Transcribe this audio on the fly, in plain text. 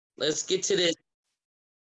Let's get to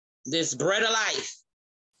this bread of life.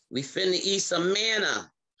 We finna eat some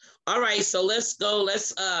manna. All right, so let's go.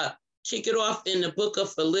 Let's kick it off in the book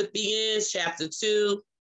of Philippians, chapter 2.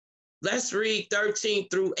 Let's read 13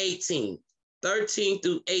 through 18. 13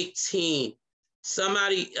 through 18.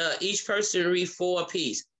 Somebody, each person read 4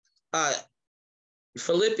 apiece.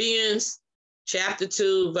 Philippians, chapter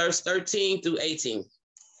 2, verse 13 through 18.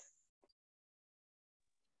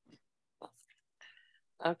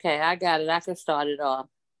 Okay, I got it. I can start it off.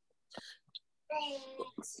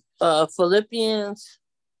 Philippians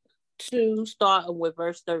 2, starting with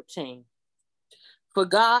verse 13. For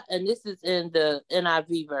God, and this is in the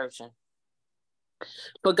NIV version.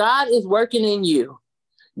 For God is working in you,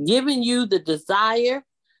 giving you the desire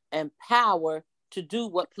and power to do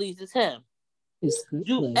what pleases him.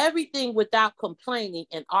 Do everything without complaining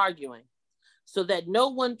and arguing, so that no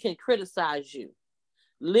one can criticize you.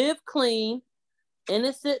 Live clean,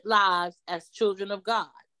 innocent lives as children of God,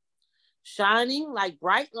 shining like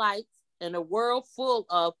bright lights in a world full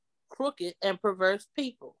of crooked and perverse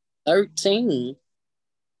people. 13.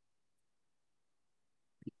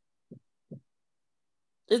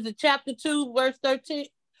 Is it chapter 2, verse 13?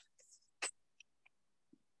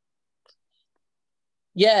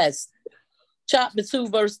 Yes. Chapter 2,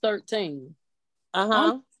 verse 13.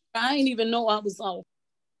 Uh-huh. I ain't even know I was off.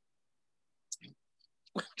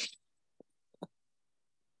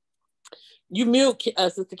 You mute,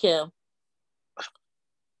 Sister Kim.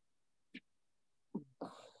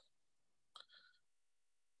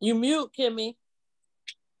 You mute, Kimmy.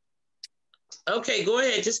 Okay, go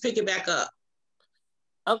ahead. Just pick it back up.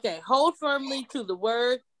 Okay, hold firmly to the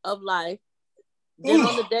word of life. Then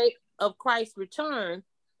on the day of Christ's return,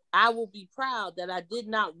 I will be proud that I did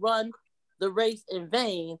not run the race in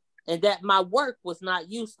vain and that my work was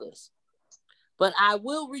not useless. But I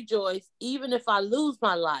will rejoice even if I lose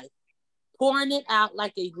my life, pouring it out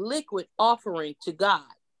like a liquid offering to God.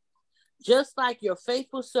 Just like your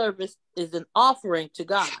faithful service is an offering to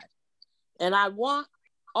God. And I want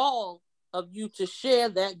all of you to share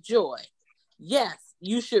that joy. Yes,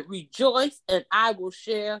 you should rejoice and I will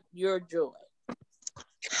share your joy.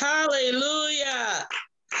 Hallelujah.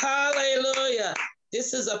 Hallelujah.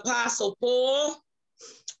 This is Apostle Paul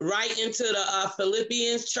right into the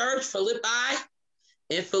Philippians church, Philippi.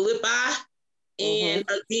 And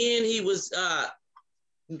again, he was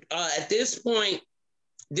at this point,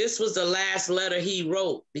 this was the last letter he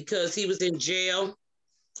wrote because he was in jail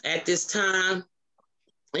at this time.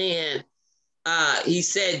 And he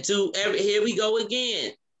said, here we go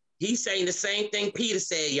again. He's saying the same thing Peter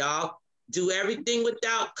said, y'all. Do everything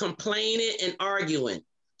without complaining and arguing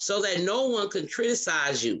so that no one can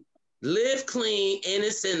criticize you. Live clean,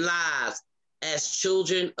 innocent lives as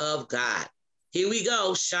children of God. Here we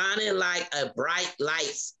go, shining like a bright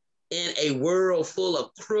lights in a world full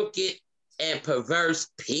of crooked and perverse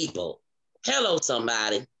people. Hello,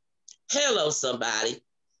 somebody. Hello, somebody.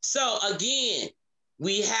 So again,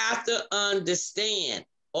 we have to understand,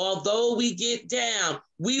 although we get down,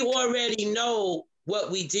 we already know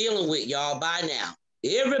what we dealing with, y'all, by now.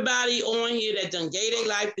 Everybody on here that done gave their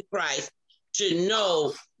life to Christ should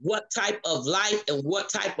know what type of life and what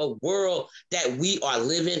type of world that we are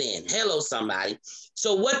living in. Hello, somebody.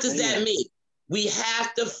 So what does that mean? We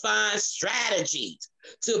have to find strategies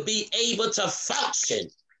to be able to function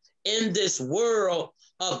in this world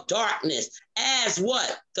of darkness as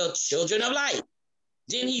what? The children of light.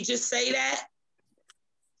 Didn't he just say that?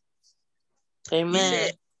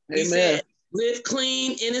 Amen. He said, live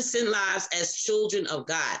clean, innocent lives as children of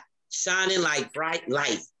God, shining like bright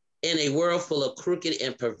light in a world full of crooked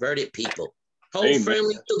and perverted people. Hold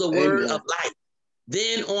firmly to the word of life.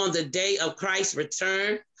 Then on the day of Christ's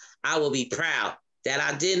return, I will be proud that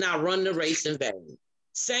I did not run the race in vain.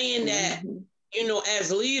 Saying that,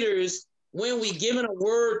 as leaders, when we given a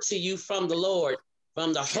word to you from the Lord,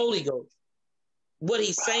 from the Holy Ghost, what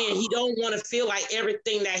he's saying, he don't want to feel like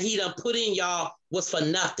everything that he done put in y'all was for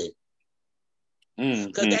nothing.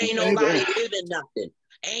 Because there ain't nobody living nothing.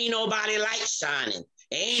 Ain't nobody light shining.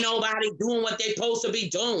 Ain't nobody doing what they supposed to be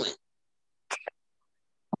doing.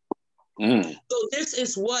 So this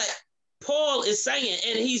is what Paul is saying,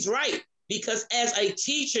 and he's right. Because as a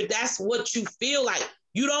teacher, that's what you feel like.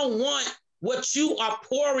 You don't want what you are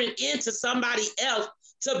pouring into somebody else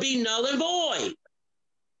to be null and void.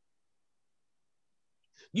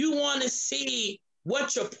 You want to see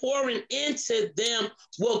what you're pouring into them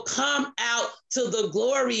will come out to the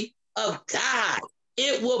glory of God.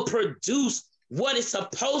 It will produce what it's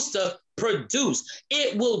supposed to produce.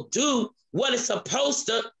 It will do what it's supposed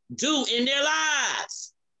to do in their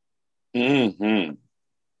lives.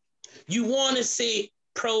 You want to see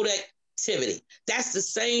productivity. That's the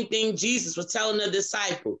same thing Jesus was telling the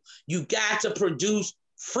disciple. You got to produce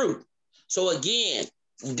fruit. So again,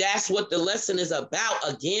 that's what the lesson is about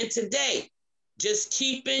again today. Just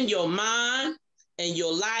keeping your mind and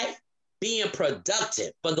your life being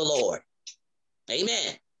productive for the Lord.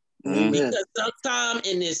 Amen. Mhm. Because sometimes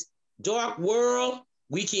in this dark world,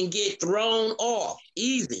 we can get thrown off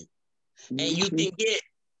easy. And you can get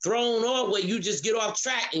thrown off where you just get off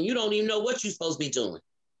track and you don't even know what you're supposed to be doing.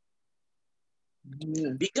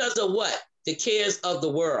 Because of what? The cares of the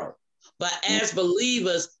world. But as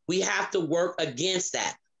believers, we have to work against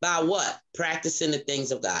that. By what? Practicing the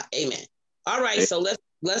things of God. Amen. All right, so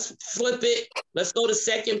let's flip it. Let's go to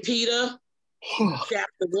 2 Peter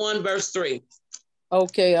chapter 1, verse 3.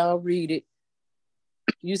 Okay, I'll read it.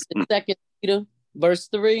 You said 2 Peter, verse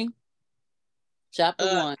 3, chapter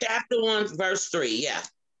 1. Chapter 1, verse 3, yeah.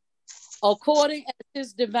 According as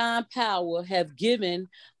his divine power have given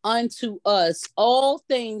unto us all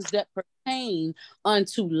things that pertain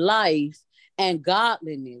unto life and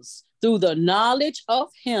godliness through the knowledge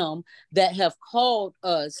of him that have called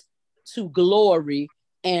us to glory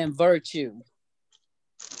and virtue.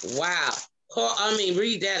 Wow.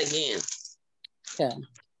 Read that again. Okay.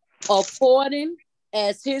 According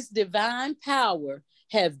as his divine power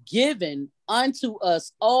have given unto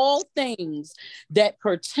us all things that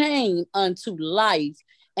pertain unto life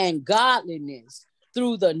and godliness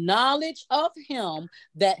through the knowledge of him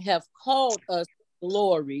that have called us to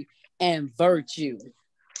glory and virtue.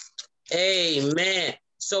 Amen.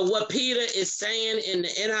 So what Peter is saying in the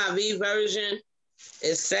NIV version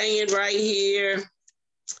is saying right here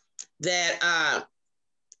that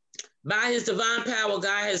by his divine power,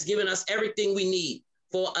 God has given us everything we need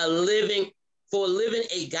for living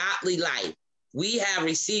a godly life. We have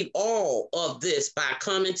received all of this by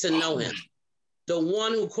coming to know him, the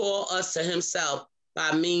one who called us to himself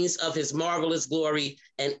by means of his marvelous glory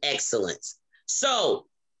and excellence. So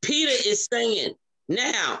Peter is saying,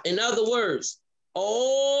 now, in other words,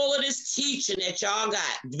 all of this teaching that y'all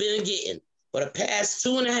been getting for the past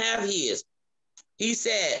 2.5 years, he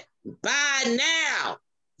said, by now,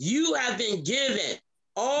 you have been given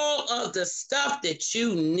all of the stuff that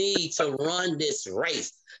you need to run this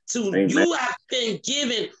race. You have been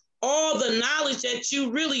given all the knowledge that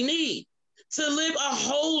you really need to live a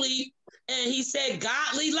holy, and he said,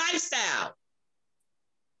 godly lifestyle.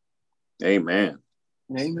 Amen.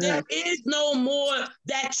 Amen. There is no more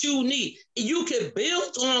that you need. You can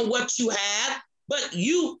build on what you have, but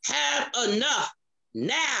you have enough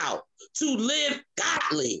now to live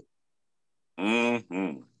godly.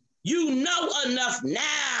 Mm-hmm. You know enough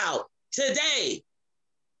now, today,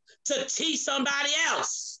 to teach somebody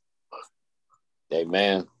else.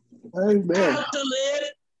 Amen. Amen. How to live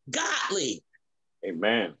godly.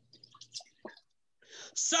 Amen.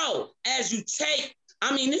 So as you take,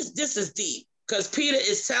 this is deep, because Peter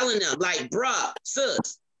is telling them, like, bruh,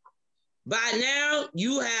 sis, by now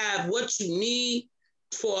you have what you need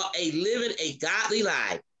for living a godly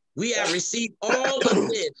life. We have received all of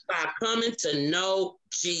this by coming to know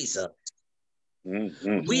Jesus.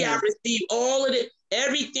 Mm-hmm. We have received all of it.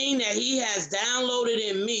 Everything that he has downloaded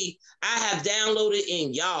in me, I have downloaded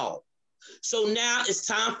in y'all. So now it's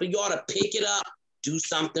time for y'all to pick it up, do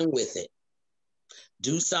something with it.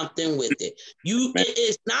 Do something with it.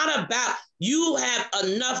 It's not about, you have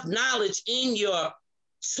enough knowledge in your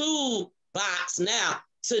toolbox now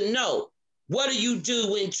to know, what do you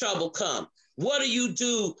do when trouble comes? What do you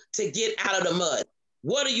do to get out of the mud?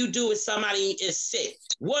 What do you do if somebody is sick?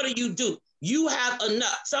 What do you do? You have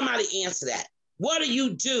enough. Somebody answer that. What do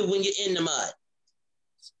you do when you're in the mud?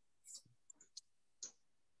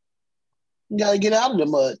 You got to get out of the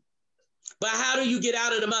mud. But how do you get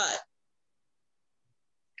out of the mud?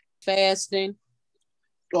 Fasting.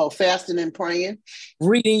 Oh, fasting and praying.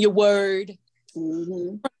 Reading your word.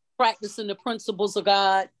 Mm-hmm. Practicing the principles of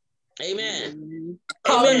God. Amen. Mm-hmm.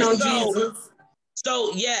 Calling on Jesus.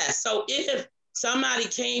 So if somebody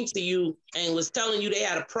came to you and was telling you they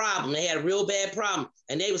had a problem, they had a real bad problem,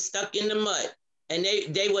 and they were stuck in the mud, and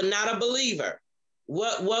they were not a believer,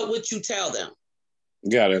 what would you tell them?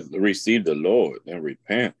 You gotta receive the Lord and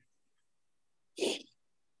repent.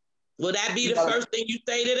 Will that be the first thing you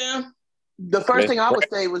say to them? The first thing I would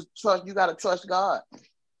say was trust. You got to trust God.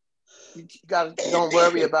 You got to don't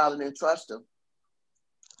worry about it and trust him.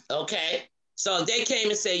 Okay. So if they came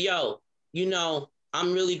and said, yo,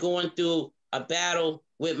 I'm really going through a battle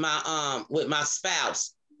with my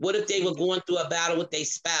spouse. What if they were going through a battle with their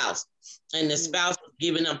spouse and the spouse was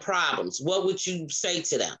giving them problems? What would you say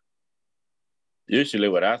to them? Usually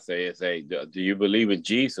what I say is, hey, do you believe in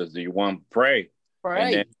Jesus? Do you want to pray?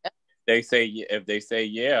 Pray. And if they say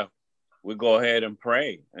yeah, we go ahead and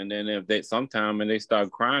pray. And then if they sometime and they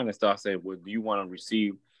start crying and start saying, well, do you want to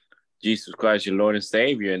receive Jesus Christ, your Lord and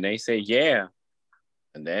Savior? And they say yeah.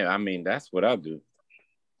 And then I mean that's what I do.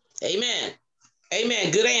 Amen.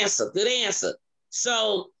 Amen. Good answer. Good answer.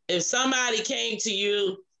 So if somebody came to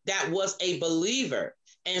you that was a believer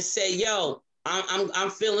and said, yo, I'm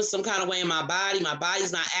feeling some kind of way in my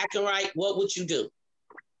body's not acting right, what would you do?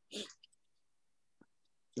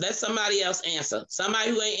 Let somebody else answer.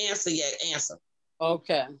 Somebody who ain't answered yet, answer.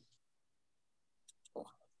 Okay.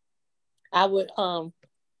 I would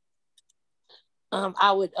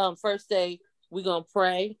first say we're gonna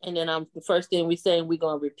pray, and then the first thing we saying we're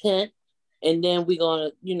gonna repent, and then we're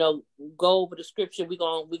gonna, go over the scripture. We're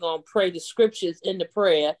gonna pray the scriptures in the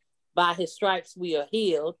prayer. By his stripes we are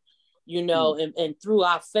healed, and through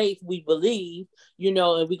our faith we believe,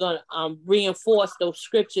 and we're gonna reinforce those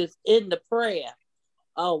scriptures in the prayer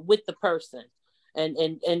with the person. And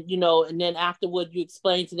then afterward you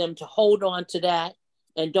explain to them to hold on to that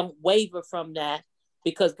and don't waver from that,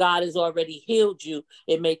 because God has already healed you.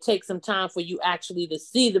 It may take some time for you actually to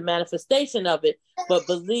see the manifestation of it, but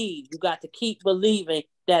believe. You got to keep believing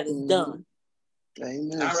that it's done.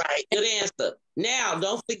 Amen. All right, good answer. Now,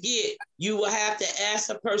 don't forget, you will have to ask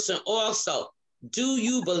a person also, do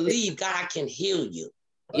you believe God can heal you?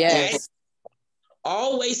 Okay? Yes.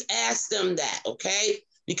 Always ask them that, okay?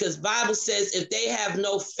 Because Bible says if they have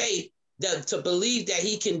no faith to believe that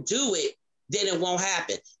he can do it, then it won't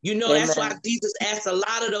happen. That's why Jesus asked a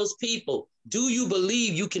lot of those people, do you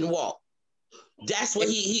believe you can walk? That's what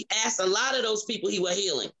he asked a lot of those people he was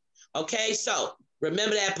healing. Okay, so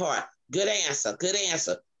remember that part. Good answer, good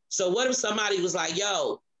answer. So what if somebody was like,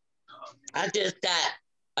 yo, I just got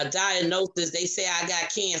a diagnosis. They say I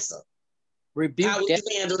got cancer. Rebuke How would that.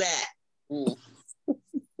 you handle that?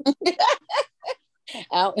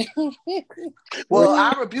 Well,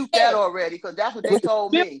 I rebuked that already because that's what they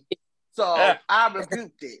told me. So I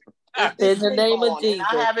rebuked it. In the name of Jesus.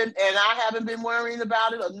 And I haven't been worrying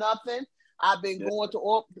about it or nothing. I've been going to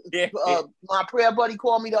all. My prayer buddy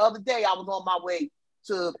called me the other day. I was on my way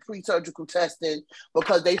to pre-surgical testing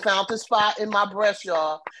because they found the spot in my breast,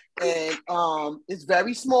 y'all, and it's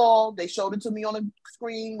very small. They showed it to me on the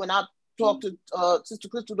screen when I talked to Sister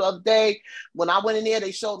Crystal the other day. When I went in there,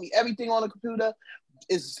 they showed me everything on the computer.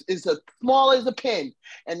 It's as small as a pin,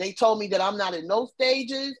 and they told me that I'm not in no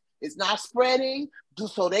stages. It's not spreading,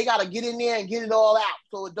 so they got to get in there and get it all out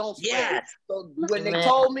so it don't spread. Yes. So when they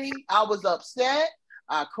told me, I was upset.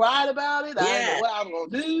 I cried about it. I didn't know what I was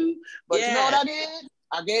gonna do, but you know what I did?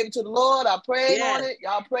 I gave it to the Lord. I prayed on it.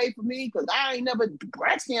 Y'all prayed for me because I ain't never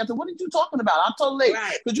breast cancer. What are you talking about? I told her,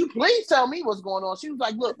 could you please tell me what's going on? She was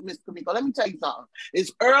like, look, Miss Kamiko, let me tell you something.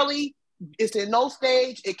 It's early. It's in no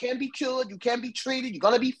stage. It can be cured. You can be treated. You're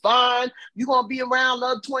going to be fine. You're going to be around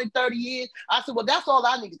another 20, 30 years. I said, well, that's all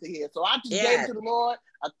I needed to hear. So I just gave it to the Lord.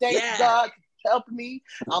 I thank God for helping me.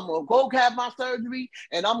 I'm going to go have my surgery,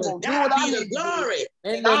 and I'm going to do what I need to do.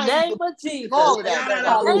 In the name of Jesus. All of that.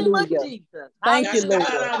 Thank you, Lord.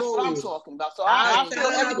 That's what I'm talking about. So I feel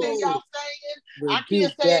everything y'all saying. I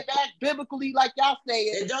can't say it back biblically like y'all say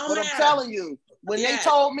it, but I'm telling you, when they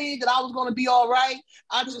told me that I was going to be all right,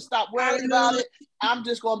 I just stopped worrying about it. I'm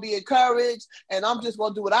just going to be encouraged, and I'm just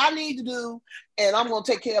going to do what I need to do, and I'm going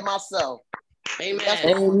to take care of myself. Amen.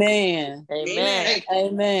 Amen. Amen.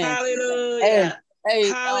 Amen. Hallelujah. Hey,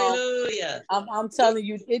 hallelujah. I'm telling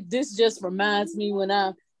you, this just reminds me when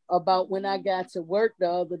I got to work the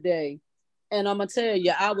other day. And I'm gonna tell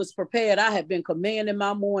you, I was prepared. I had been commanding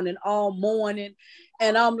my morning all morning.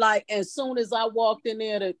 And I'm like, as soon as I walked in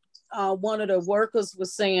there, one of the workers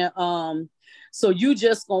was saying, so you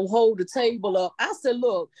just gonna hold the table up. I said,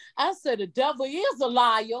 look, the devil is a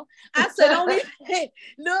liar. I said,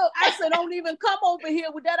 don't even come over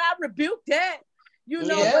here with that. I rebuked that.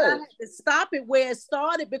 But I had to stop it where it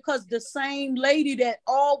started because the same lady that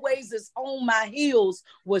always is on my heels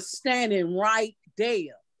was standing right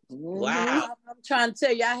there. Wow. I'm trying to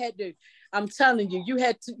tell you, I'm telling you, you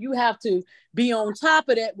have to be on top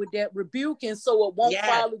of that with that rebuking so it won't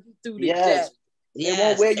follow you through the day. It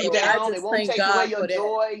won't wear you down. It won't take away your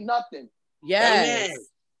joy, nothing. Yes. Amen.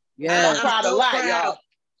 Yes. I cried a lot, y'all.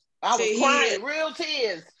 I was crying, Here. real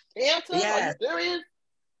tears. Answer, are you serious?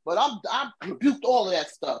 But I rebuked all of that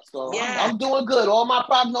stuff. So I'm doing good. All my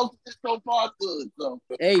prognosis so far is good. So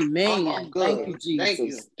amen. I'm good. Thank you,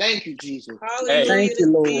 Jesus. Thank you, Jesus. Hallelujah. Thank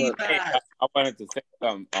you, Lord. I wanted to say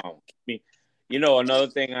something. Another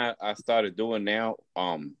thing I started doing now.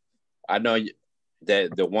 I know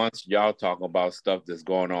that the ones y'all talking about stuff that's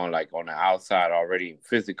going on like on the outside already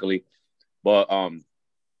physically, but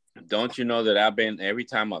don't you know that I've been, every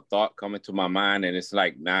time a thought come into my mind and it's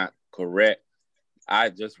like not correct, I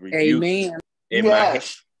just rebuke in my head.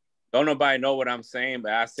 Don't nobody know what I'm saying,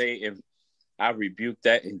 but I say, if I rebuke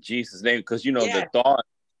that in Jesus' name, because you know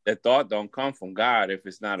the thought don't come from God if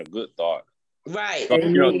it's not a good thought. Right. So, you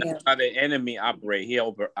know, that's how the enemy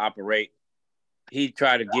operate. He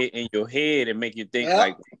try to get in your head and make you think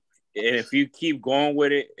like, and if you keep going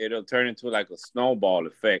with it, it'll turn into like a snowball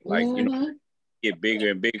effect. Like, you know, get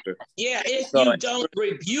bigger and bigger. Yeah, if you don't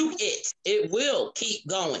rebuke it, it will keep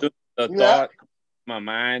going. The thought in my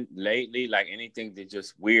mind lately, like anything that's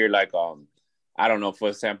just weird, like I don't know, for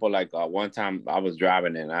example, like one time I was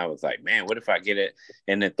driving and I was like, man, what if I get it?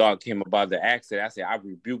 And the thought came about the accident. I said, I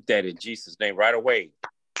rebuke that in Jesus' name right away.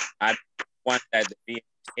 I don't want that to be in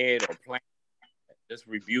my head or plan. Just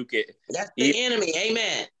rebuke it. That's the enemy.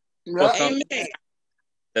 Amen. Amen.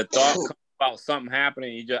 The thought comes about something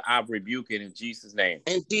happening, I rebuke it in Jesus' name.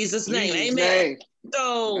 In Jesus' name. Amen.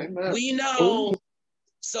 So we know,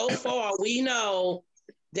 so far, we know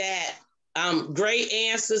that great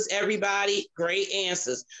answers, everybody. Great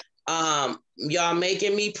answers. Y'all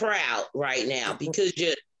making me proud right now because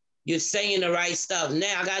you're saying the right stuff.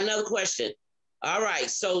 Now I got another question. All right,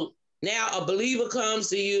 so now a believer comes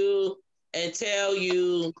to you and tell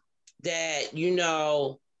you that, you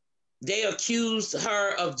know, they accused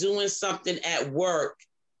her of doing something at work,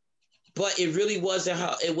 but it really wasn't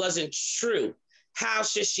her. It wasn't true. How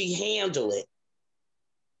should she handle it?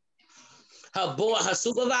 Her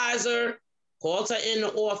supervisor called her in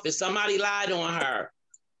the office. Somebody lied on her,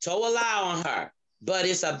 told a lie on her, but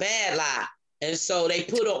it's a bad lie. And so they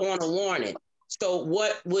put her on a warning. So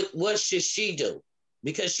what should she do?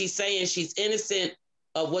 Because she's saying she's innocent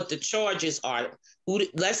of what the charges are.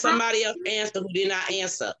 Let somebody else answer who did not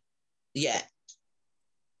answer yet.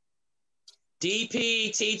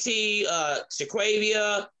 DP, TT,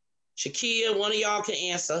 Shaquavia, Shakia, one of y'all can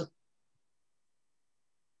answer.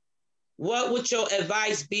 What would your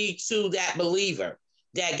advice be to that believer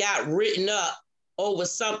that got written up over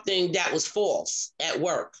something that was false at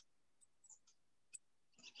work?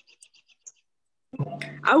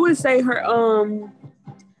 I would say her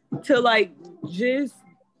to like just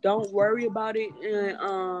don't worry about it,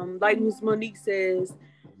 and like Miss Monique says,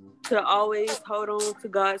 to always hold on to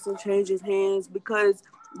God and change his hands, because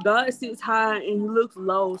God sits high and he looks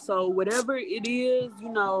low. So whatever it is, you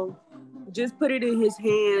know, just put it in his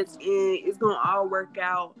hands and it's gonna all work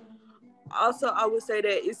out. Also, I would say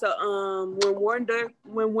that it's a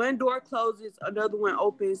when one door closes, another one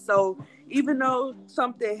opens. So even though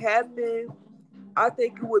something happened, I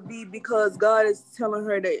think it would be because God is telling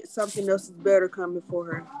her that something else is better coming for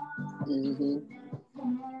her. Mm-hmm.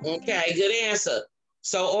 Okay, good answer.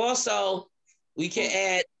 So also, we can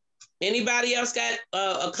add, anybody else got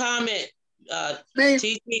a comment?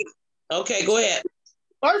 TT? Okay, go ahead.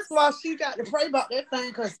 First of all, she got to pray about that thing,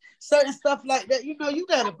 because certain stuff like that, you know, you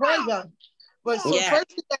got to pray about it. But so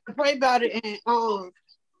first she got to pray about it, and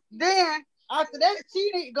then after that,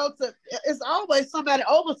 she need to go to, it's always somebody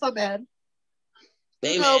over somebody.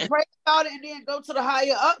 You know, pray about it and then go to the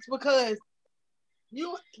higher ups, because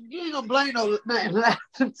you ain't gonna blame no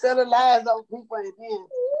nothing. Telling lies on people and then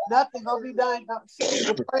nothing gonna be done. She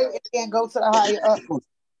need to pray and then go to the higher ups.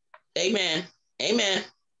 Amen. Amen.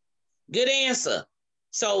 Good answer.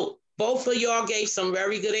 So both of y'all gave some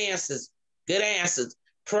very good answers. Good answers.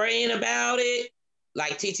 Praying about it,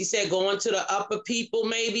 like TT said, going to the upper people,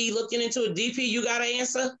 maybe looking into a DP. You got an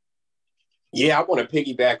answer? Yeah, I want to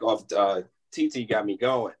piggyback off. TT got me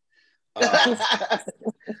going.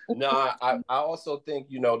 No, I also think,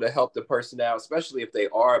 you know, to help the person out, especially if they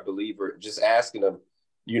are a believer, just asking them,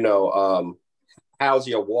 you know, how's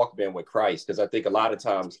your walk been with Christ? Because I think a lot of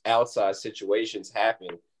times outside situations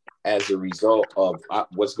happen as a result of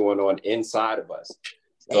what's going on inside of us.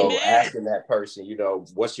 So asking that person, you know,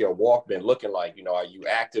 what's your walk been looking like? You know, are you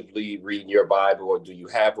actively reading your Bible, or do you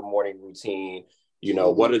have a morning routine? You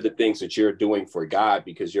know, what are the things that you're doing for God?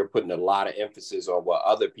 Because you're putting a lot of emphasis on what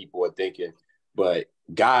other people are thinking, but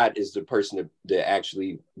God is the person that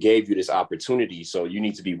actually gave you this opportunity. So you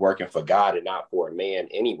need to be working for God and not for a man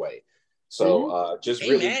anyway. So just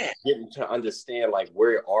really getting to understand, like,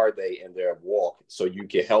 where are they in their walk so you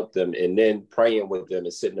can help them, and then praying with them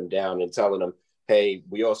and sitting them down and telling them, hey,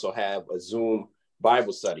 we also have a Zoom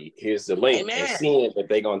Bible study. Here's the link. And seeing if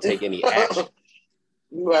they're going to take any action.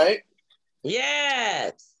 Right.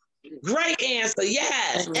 Yes. Great answer.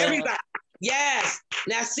 Yes. Everybody. Yes.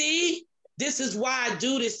 Now, see, this is why I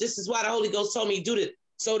do this. This is why the Holy Ghost told me to do this,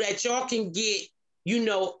 so that y'all can get, you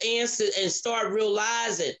know, answers and start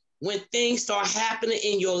realizing when things start happening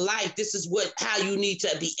in your life, this is how you need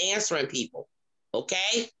to be answering people.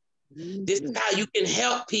 Okay? This is how you can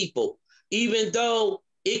help people, even though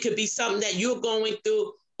it could be something that you're going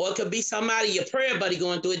through, or it could be somebody, your prayer buddy,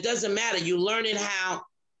 going through. It doesn't matter. You're learning how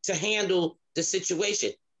to handle the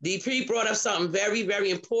situation. DP brought up something very, very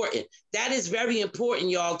important. That is very important,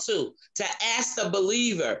 y'all, too, to ask the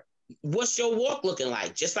believer, what's your walk looking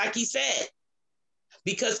like? Just like he said.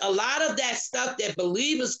 Because a lot of that stuff that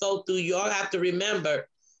believers go through, y'all have to remember,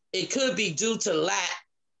 it could be due to lack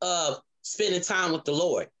of spending time with the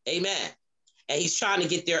Lord. Amen. And he's trying to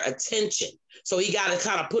get their attention. So he got to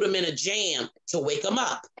kind of put them in a jam to wake them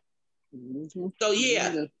up. Mm-hmm. So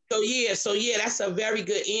yeah, that's a very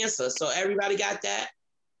good answer. So everybody got that?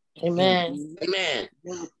 Amen. Amen.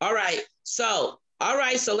 All right. So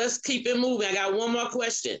let's keep it moving. I got one more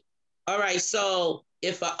question. All right. So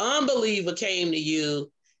if an unbeliever came to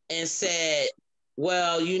you and said,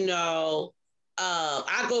 well,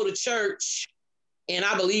 I go to church and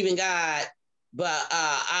I believe in God, but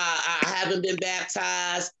I haven't been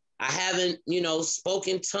baptized. I haven't,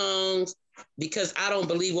 spoken tongues because I don't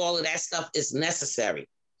believe all of that stuff is necessary.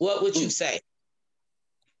 What would you say?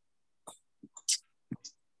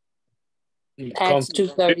 Acts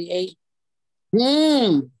 2:38.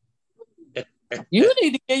 You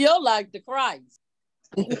need to give your life to Christ.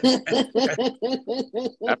 Let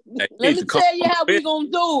me tell you how we're going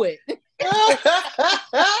to do it.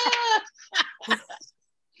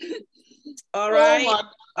 All right.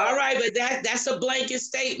 All right, but that's a blanket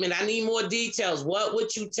statement. I need more details. What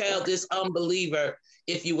would you tell this unbeliever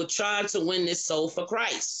if you were trying to win this soul for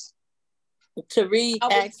Christ? To read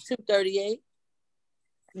Acts 2:38.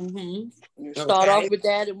 Start off with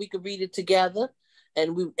that, and we could read it together,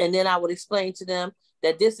 and then I would explain to them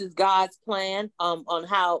that this is God's plan on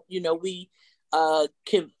how we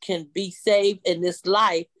can be saved in this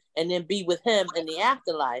life and then be with Him in the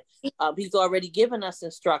afterlife. He's already given us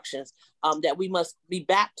instructions that we must be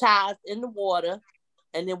baptized in the water,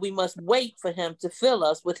 and then we must wait for Him to fill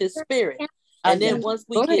us with His Spirit. And then once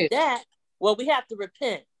we get that, well, we have to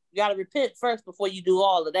repent. You got to repent first before you do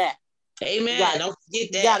all of that. Amen. Don't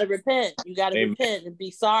forget that. You got to repent. You got to repent and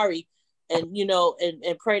be sorry, and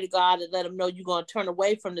and pray to God and let Him know you're going to turn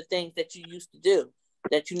away from the things that you used to do,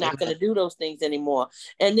 that you're not going to do those things anymore.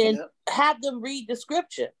 And then have them read the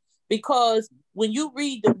scripture, because when you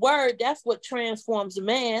read the word, that's what transforms a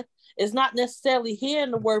man. It's not necessarily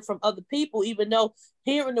hearing the word from other people, even though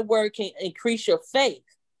hearing the word can increase your faith.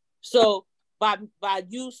 So by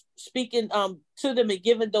you speaking to them and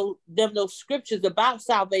giving them those scriptures about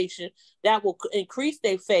salvation, that will increase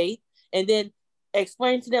their faith, and then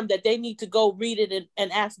explain to them that they need to go read it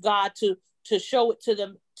and ask God to show it to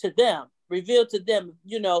them, reveal to them.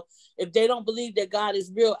 If they don't believe that God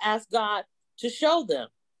is real, ask God to show them,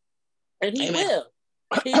 and He will.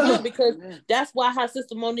 He will, because that's why how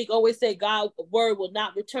Sister Monique always say God's word will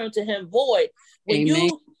not return to Him void. When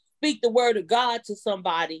you speak the word of God to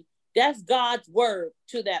somebody, that's God's word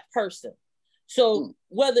to that person. So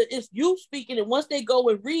whether it's you speaking, and once they go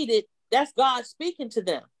and read it, that's God speaking to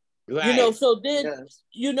them. Right. So then,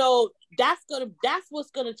 that's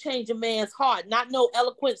what's gonna change a man's heart. Not no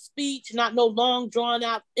eloquent speech, not no long drawn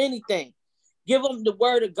out anything. Give them the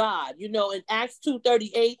word of God. In Acts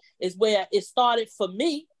 2:38 is where it started for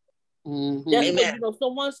me. That's what,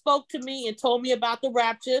 someone spoke to me and told me about the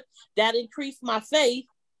rapture. That increased my faith.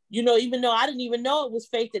 Even though I didn't even know it was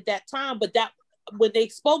faith at that time, but that when they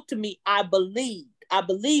spoke to me, I believed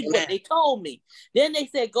what they told me. Then they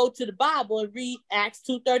said, go to the Bible and read Acts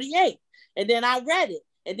 2:38. And then I read it.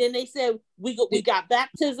 And then they said, we got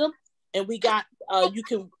baptism, and we got, you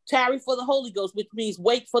can tarry for the Holy Ghost, which means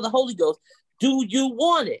wait for the Holy Ghost. Do you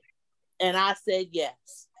want it? And I said,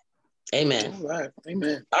 yes. Amen. All right.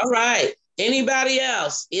 Amen. All right. Anybody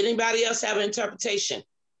else? Anybody else have an interpretation?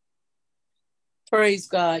 Praise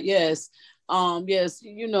God. Yes. Yes.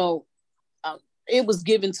 It was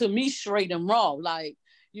given to me straight and raw. Like,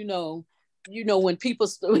 when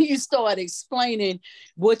you start explaining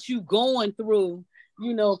what you going through,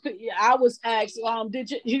 I was asked,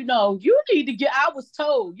 did you need to I was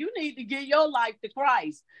told you need to give your life to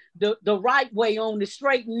Christ the right way, on the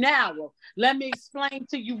straight and narrow. Let me explain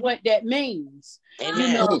to you what that means.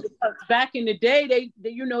 Because back in the day, they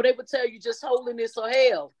would tell you just holiness or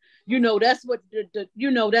hell. That's what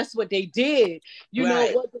that's what they did.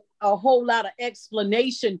 Wasn't a whole lot of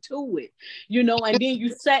explanation to it. And then you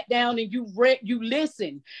sat down and you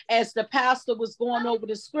listened as the pastor was going over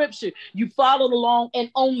the scripture. You followed along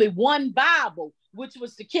in only one Bible, which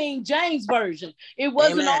was the King James Version. It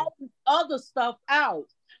wasn't all this other stuff out.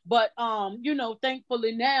 But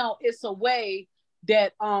thankfully now it's a way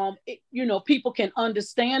that people can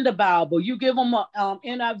understand the Bible. You give them a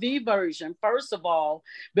NIV version, first of all,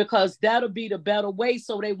 because that'll be the better way,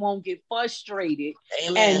 so they won't get frustrated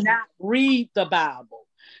and not read the Bible.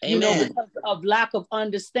 Because of lack of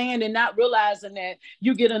understanding, not realizing that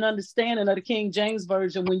you get an understanding of the King James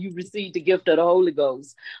Version when you receive the gift of the Holy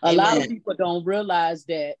Ghost. A lot of people don't realize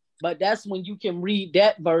that, but that's when you can read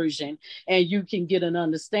that version and you can get an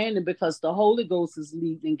understanding, because the Holy Ghost is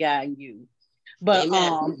leading and guiding you. But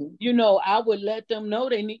I would let them know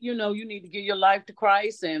they need, you need to give your life to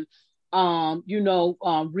Christ, and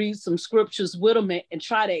read some scriptures with them and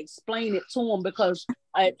try to explain it to them, because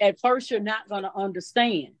at first you're not going to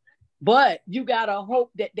understand, but you got to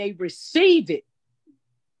hope that they receive it.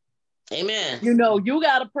 Amen. You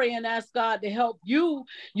got to pray and ask God to help you,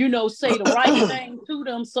 say the right thing to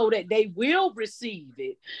them so that they will receive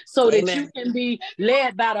it, so that you can be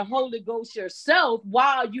led by the Holy Ghost yourself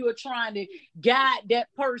while you are trying to guide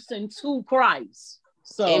that person to Christ.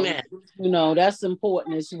 So, that's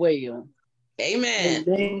important as well. Amen.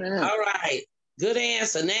 All right. Good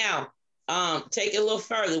answer. Now, take it a little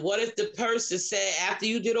further. What if the person said, after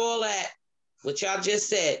you did all that, what y'all just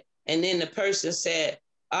said, and then the person said,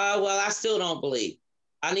 well, I still don't believe.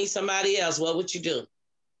 I need somebody else. What would you do?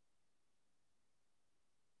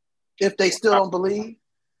 If they still don't believe?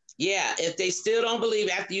 Yeah, if they still don't believe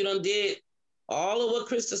after you done did all of what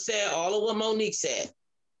Krista said, all of what Monique said.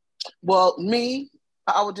 Well,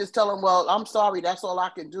 I would just tell them, well, I'm sorry. That's all I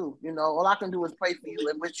can do. All I can do is pray for you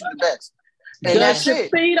and wish you the best. And that's it.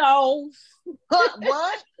 Feet off.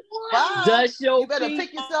 What? Bye. Dust your You better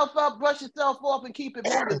pick yourself up, brush yourself off, and keep it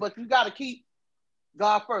moving. But you got to keep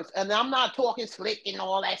God first. And I'm not talking slick and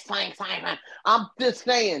all that slang. I'm just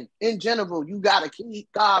saying, in general, you got to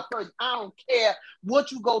keep God first. I don't care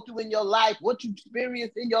what you go through in your life, what you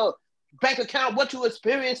experience in your bank account, what you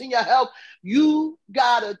experience in your health. You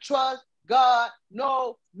got to trust God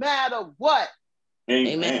no matter what.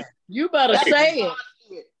 Amen. You better say it.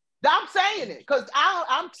 I'm saying it because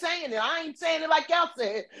I'm saying it. I ain't saying it like y'all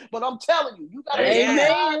said, but I'm telling you, you got to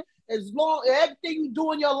Amen. As long as everything you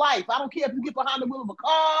do in your life, I don't care if you get behind the wheel of a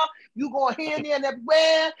car, you going here and there and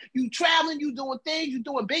everywhere, you traveling, you doing things, you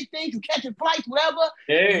doing big things, you catching flights, whatever.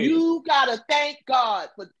 You gotta thank God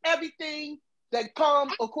for everything that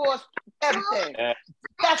comes across everything.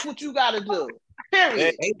 That's what you gotta do.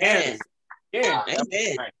 Period. Amen. Yeah.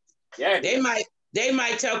 Amen. Yeah. They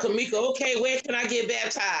might tell Kamika, okay, where can I get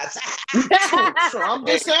baptized? So I'm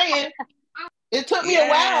just saying. It took me a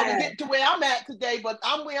while to get to where I'm at today, but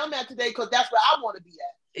I'm where I'm at today because that's where I want to be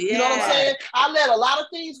at. You know what I'm saying? I let a lot of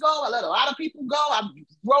things go. I let a lot of people go. I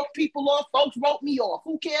wrote people off. Folks wrote me off.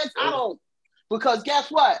 Who cares? I don't. Because guess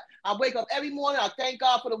what? I wake up every morning. I thank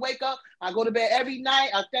God for the wake up. I go to bed every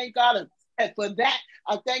night. I thank God for that.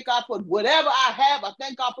 I thank God for whatever I have. I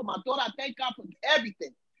thank God for my daughter. I thank God for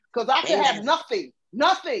everything. Because I can have nothing.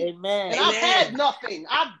 Nothing. Amen. And I've had nothing.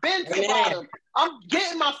 I've been to the bottom. I'm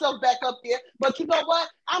getting myself back up there. But you know what?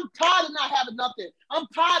 I'm tired of not having nothing. I'm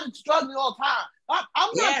tired of struggling all the time. I'm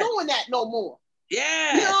not doing that no more.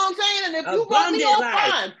 Yeah. You know what I'm saying? And if you wrote me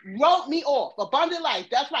off, fine. Wrote me off. Abundant life.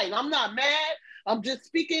 That's right. I'm not mad. I'm just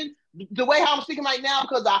speaking the way how I'm speaking right now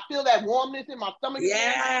because I feel that warmness in my stomach.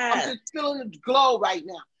 Yeah. I'm just feeling the glow right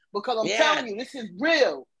now because I'm telling you, this is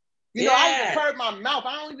real. You know, I even heard my mouth.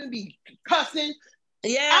 I don't even be cussing.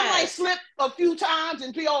 Yeah. I might slip a few times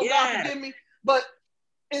and God forgive me, but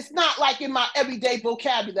it's not like in my everyday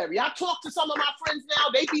vocabulary. I talk to some of my friends now.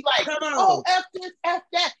 They be like, oh, F this, F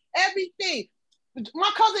that, everything. My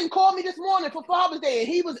cousin called me this morning for Father's Day and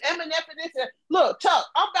he was M&F and this. And look, Chuck,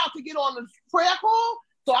 I'm about to get on the prayer call,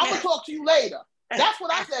 so I'm going to talk to you later. That's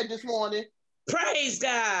what I said this morning. Praise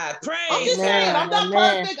God. I'm just saying, I'm not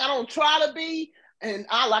perfect. I don't try to be. And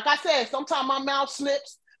like I said, sometimes my mouth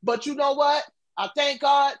slips, but you know what? I thank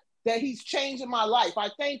God that he's changing my life. I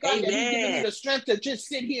thank God that he's giving me the strength to just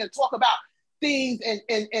sit here and talk about things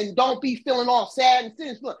and don't be feeling all sad and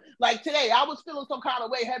serious. Look, like today, I was feeling some kind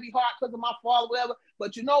of way, heavy heart because of my father, whatever.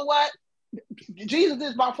 But you know what? Jesus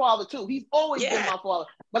is my father too. He's always been my father.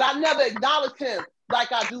 But I never acknowledged him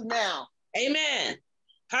like I do now. Amen.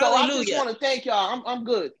 So I just want to thank y'all. I'm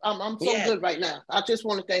good. I'm so good right now. I just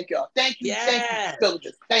want to thank y'all. Thank you. Thank you,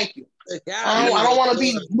 villagers. Thank you. I don't want to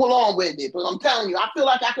be long-winded, but I'm telling you, I feel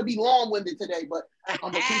like I could be long-winded today, but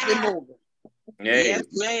I'm going to keep it moving. Yes,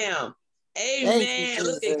 ma'am. Amen.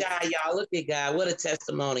 Look at God, y'all. Look at God. What a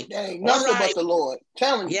testimony. Ain't nothing but the Lord.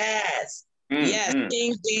 Telling you. Yes. Yes,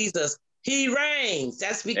 King Jesus. He reigns.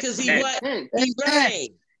 That's because he what? He reigns.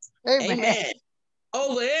 Amen.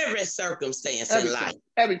 Over every circumstance in life.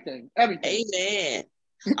 Everything. Amen.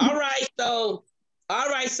 All right. So All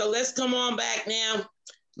right, so let's come on back now.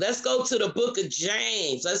 Let's go to the book of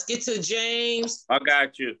James. Let's get to James. I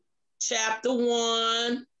got you. Chapter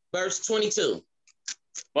 1, verse 22.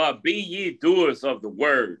 But be ye doers of the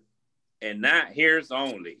word, and not hearers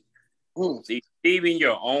only, deceiving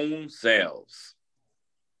your own selves.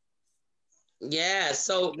 Yeah,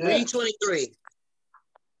 so read 23.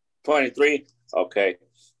 23? Okay.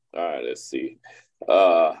 All right, let's see.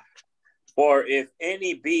 For if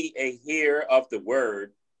any be a hearer of the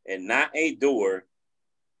word, and not a doer,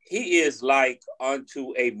 he is like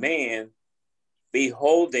unto a man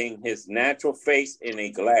beholding his natural face in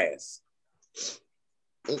a glass.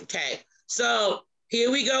 Okay, so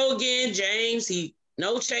here we go again, James. He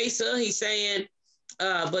no chaser. He's saying,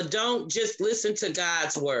 but don't just listen to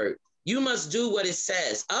God's word. You must do what it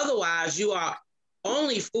says. Otherwise, you are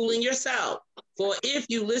only fooling yourself. For if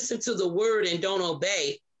you listen to the word and don't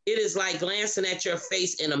obey, it is like glancing at your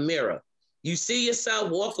face in a mirror. You see yourself,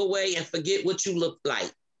 walk away, and forget what you look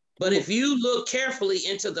like. But if you look carefully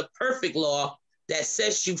into the perfect law that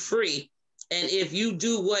sets you free, and if you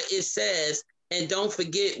do what it says and don't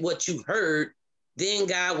forget what you heard, then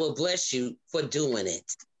God will bless you for doing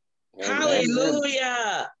it. Amen.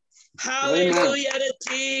 Hallelujah. Hallelujah to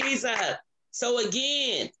Jesus. So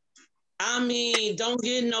again, I mean, don't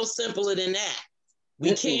get no simpler than that.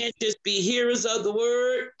 We can't just be hearers of the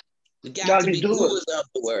word. We got to be doers of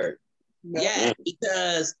the word. Yeah,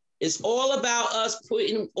 because it's all about us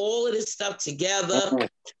putting all of this stuff together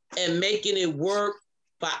and making it work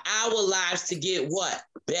for our lives to get what?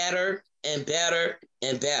 Better and better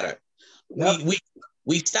and better. Yep.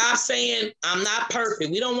 We stop saying, I'm not perfect.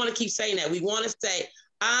 We don't want to keep saying that. We want to say,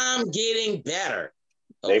 I'm getting better.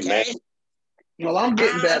 Okay? Amen. Well, I'm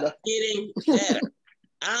getting better. Getting better.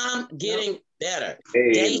 I'm getting better.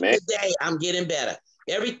 Day to day, I'm getting better.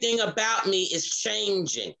 Everything about me is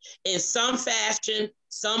changing in some fashion,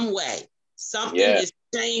 some way. Something is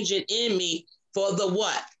changing in me for the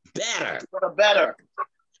what? Better. For the better.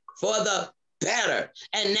 For the better.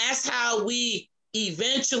 And that's how we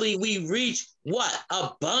eventually reach what?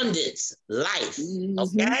 Abundance life.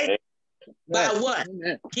 Okay? By what?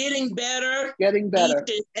 Getting better. Getting better.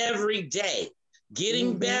 Each and every day.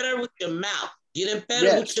 Getting better with your mouth. Getting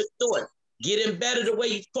better with your thoughts. Getting better the way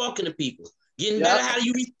you're talking to people. Getting better how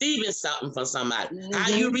you receiving something from somebody. How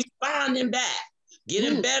you responding back.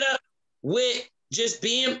 Getting better with just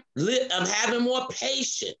being having more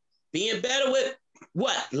patience. Being better with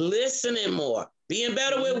what? Listening more. Being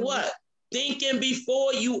better with what? Thinking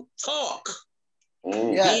before you talk.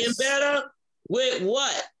 Being better with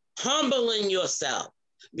what? Humbling yourself.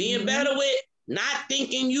 Being better with not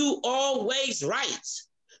thinking you always right.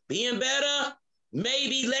 Being better,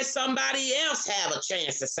 maybe let somebody else have a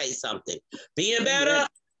chance to say something. Being better,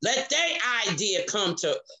 let their idea come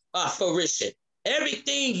to fruition.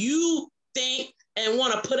 Everything you think and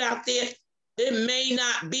want to put out there, it may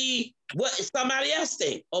not be what somebody else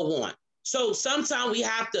think or want. So sometimes we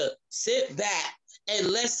have to sit back and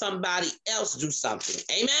let somebody else do something.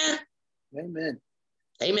 Amen? Amen.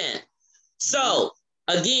 Amen. So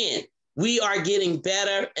again, we are getting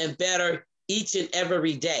better and better each and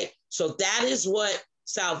every day. So that is what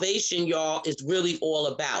salvation, y'all, is really all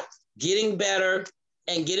about. Getting better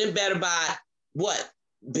and getting better by what?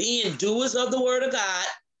 Being doers of the word of God.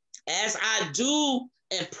 As I do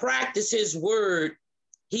and practice his word,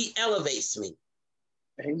 he elevates me.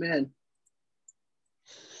 Amen.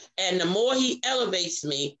 And the more he elevates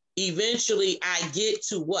me, eventually I get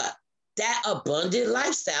to what? That abundant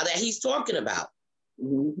lifestyle that he's talking about.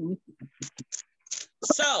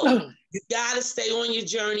 So you got to stay on your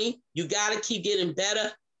journey. You got to keep getting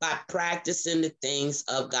better by practicing the things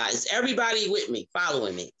of God. Is everybody with me,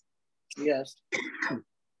 following me? Yes.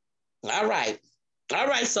 All right. All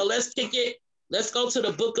right. So let's kick it. Let's go to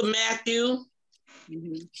the book of Matthew,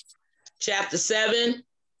 chapter 7,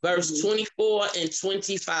 verse 24 and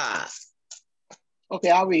 25. Okay,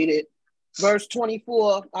 I'll read it. Verse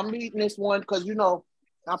 24. I'm reading this one because, you know,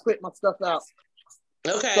 I print my stuff out.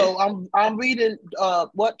 Okay. So I'm reading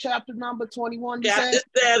what chapter number 21? Chapter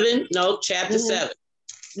 7. No, chapter 7.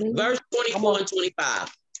 Verse 24 and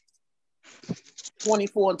 25.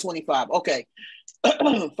 24 and 25. Okay.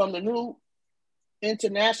 From the New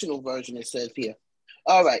International Version, it says here.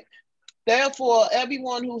 All right. Therefore,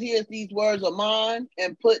 everyone who hears these words of mine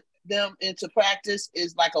and put them into practice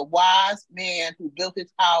is like a wise man who built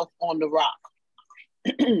his house on the rock.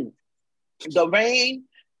 The rain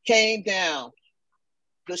came down,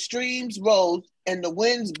 the streams rose, and the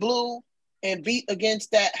winds blew and beat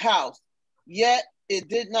against that house. Yet it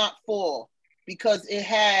did not fall because it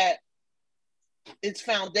had its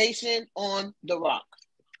foundation on the rock.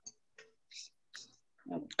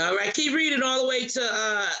 All right, keep reading all the way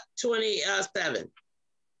to 27.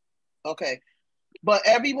 Okay. But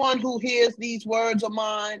everyone who hears these words of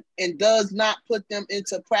mine and does not put them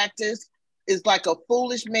into practice is like a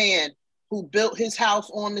foolish man who built his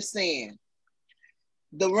house on the sand.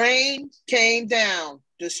 The rain came down,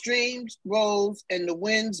 the streams rose, and the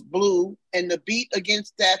winds blew, and the beat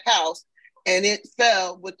against that house, and it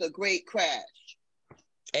fell with a great crash.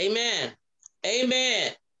 Amen.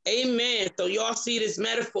 Amen. Amen. So y'all see this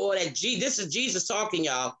metaphor that this is Jesus talking,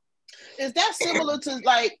 y'all. Is that similar to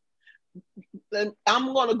like,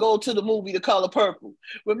 I'm going to go to the movie The Color Purple.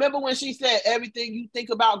 Remember when she said everything you think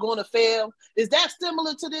about going to fail? Is that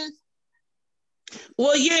similar to this?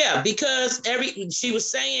 Well, yeah, because she was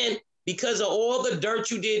saying because of all the dirt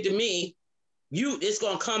you did to me, it's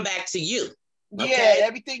going to come back to you. Okay? Yeah,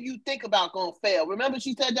 everything you think about going to fail. Remember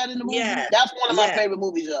she said that in the movie? Yeah. That's one of my favorite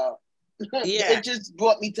movies, y'all. Yeah. It just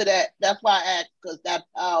brought me to that. That's why I asked, because that's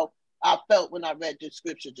how I felt when I read this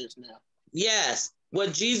scripture just now. Yes.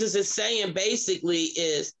 What Jesus is saying basically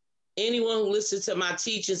is anyone who listens to my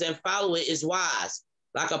teachings and follow it is wise,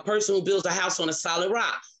 like a person who builds a house on a solid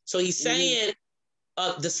rock. So he's saying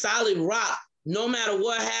the solid rock, no matter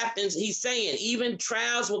what happens, he's saying even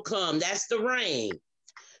trials will come. That's the rain.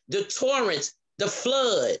 The torrents, the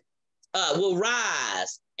flood will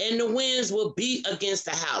rise and the winds will beat against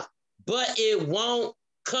the house, but it won't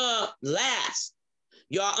collapse.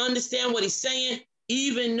 Y'all understand what he's saying?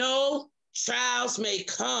 Even though trials may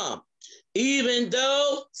come, even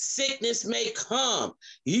though sickness may come,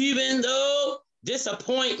 even though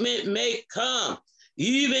disappointment may come,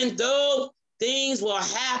 even though things will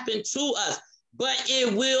happen to us, but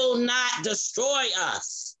it will not destroy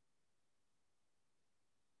us.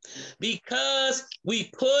 Because we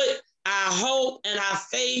put our hope and our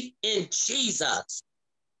faith in Jesus.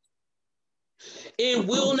 It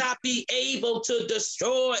will not be able to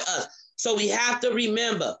destroy us. So we have to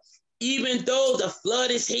remember, even though the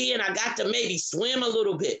flood is here and I got to maybe swim a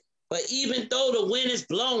little bit, but even though the wind is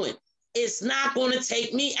blowing, it's not going to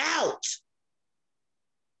take me out.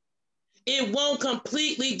 It won't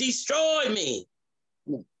completely destroy me.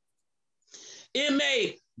 It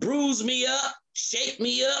may bruise me up, shake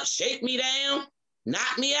me down,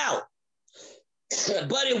 knock me out,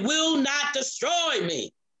 but it will not destroy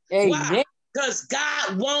me. Amen. Why? Because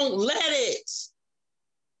God won't let it.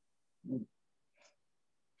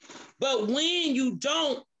 But when you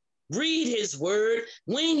don't read his word,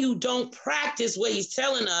 when you don't practice what he's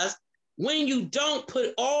telling us, when you don't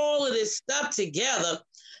put all of this stuff together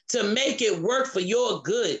to make it work for your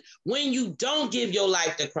good, when you don't give your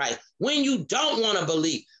life to Christ, when you don't want to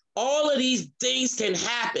believe, all of these things can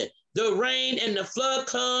happen. The rain and the flood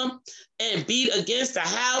come and beat against the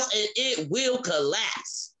house and it will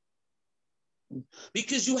collapse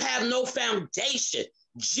because you have no foundation.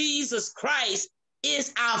 Jesus Christ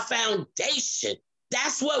is our foundation.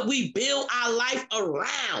 That's what we build our life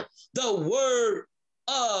around, the word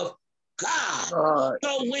of God.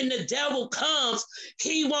 So when the devil comes,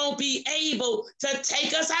 he won't be able to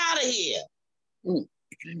take us out of here.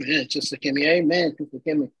 Amen, Sister Kimmy. Amen, Sister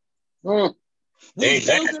Kimmy. We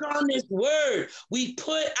build it on this word. We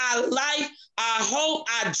put our life, our hope,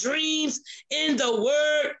 our dreams in the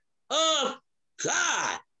word of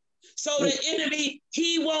God. So the enemy,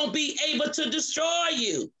 he won't be able to destroy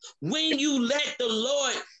you when you let the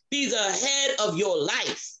Lord be the head of your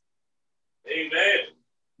life. Amen.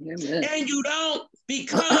 Amen. And you don't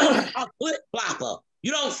become a flip-flopper.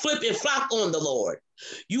 You don't flip and flop on the Lord.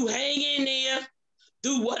 You hang in there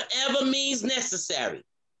through whatever means necessary.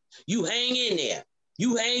 You hang in there.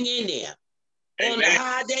 You hang in there. Amen. On the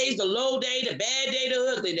high days, the low day, the bad day,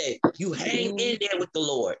 the ugly day. You hang in there with the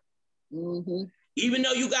Lord. Mm-hmm. Even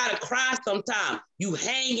though you got to cry sometimes, you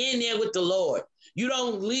hang in there with the Lord. You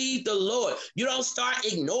don't leave the Lord. You don't start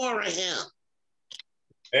ignoring him.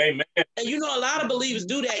 Amen. And you know, a lot of believers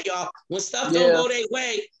do that, y'all. When stuff don't go their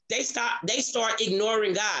way, they start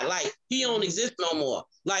ignoring God. Like, he don't exist no more.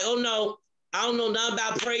 Like, oh no, I don't know nothing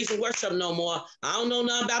about praise and worship no more. I don't know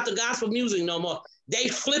nothing about the gospel music no more. They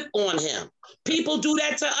flip on him. People do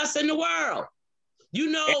that to us in the world.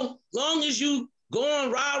 You know, long as you go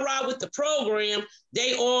on rah-rah with the program,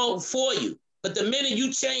 they all for you. But the minute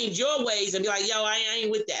you change your ways and be like, yo, I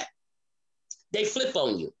ain't with that, they flip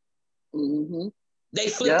on you. Mm-hmm. They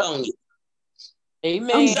flip on you.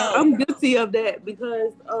 Amen. I'm guilty of that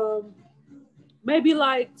because maybe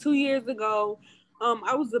like 2 years ago,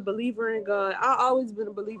 I was a believer in God. I always been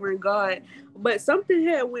a believer in God, but something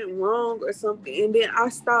had went wrong or something, and then I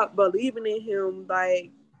stopped believing in him.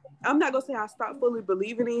 Like I'm not gonna say I stopped fully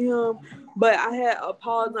believing in him, but I had a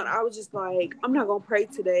pause and I was just like, I'm not gonna pray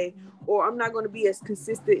today, or I'm not gonna be as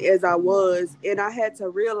consistent as I was. And I had to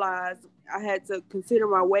realize, I had to consider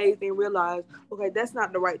my ways and realize, okay, that's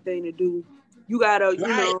not the right thing to do. You gotta, you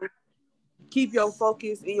know, keep your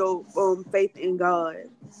focus and your faith in God.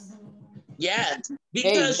 Yeah,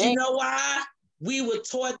 because you know why? We were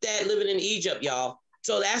taught that living in Egypt, y'all.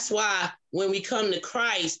 So that's why when we come to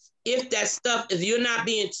Christ, if you're not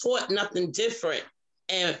being taught nothing different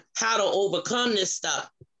and how to overcome this stuff,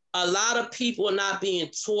 a lot of people are not being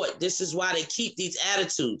taught. This is why they keep these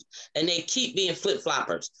attitudes and they keep being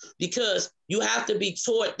flip-floppers, because you have to be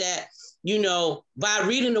taught that, you know, by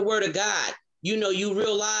reading the word of God, you know, you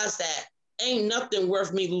realize that ain't nothing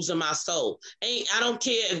worth me losing my soul. I don't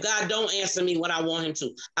care if God don't answer me when I want him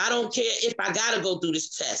to. I don't care if I got to go through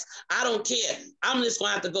this test. I don't care. I'm just going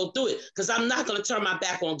to have to go through it because I'm not going to turn my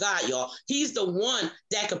back on God, y'all. He's the one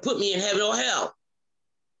that could put me in heaven or hell.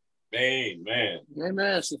 Amen.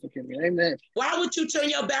 Amen, Sister Kimmy. Amen. Why would you turn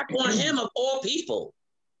your back on him of all people?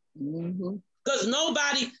 Because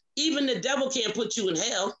nobody, even the devil, can't put you in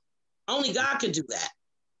hell. Only God can do that.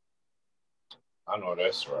 I know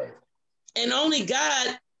that's right. And only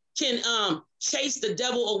God can chase the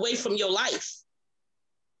devil away from your life.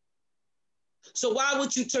 So why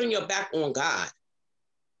would you turn your back on God?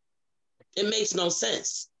 It makes no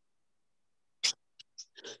sense.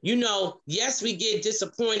 You know, yes, we get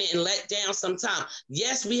disappointed and let down sometimes.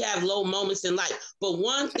 Yes, we have low moments in life. But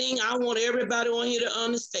one thing I want everybody on here to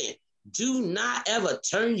understand: do not ever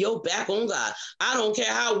turn your back on God. I don't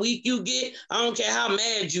care how weak you get. I don't care how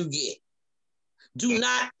mad you get. Do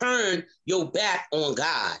not turn your back on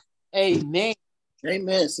God. Amen.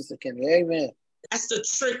 Amen, Sister Kimmy. Amen. That's the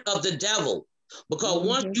trick of the devil. Because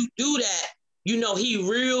once you do that, you know, he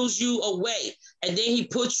reels you away. And then he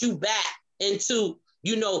puts you back into,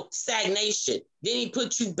 you know, stagnation. Then he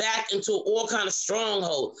puts you back into all kind of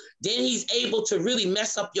stronghold. Then he's able to really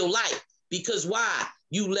mess up your life. Because why?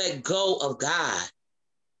 You let go of God.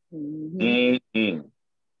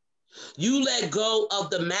 You let go of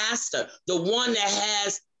the master, the one that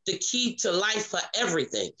has the key to life for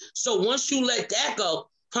everything. So once you let that go,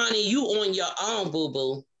 honey, you on your own,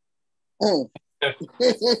 boo-boo. You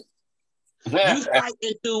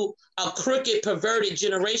fighting through a crooked, perverted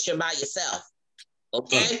generation by yourself.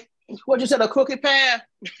 Okay? What you said, a crooked path?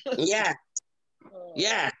 Yeah.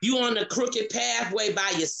 Yeah. You on the crooked pathway by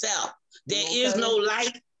yourself. There is no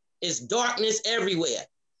light. It's darkness everywhere.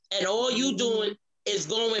 And all you doing is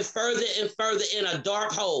going further and further in a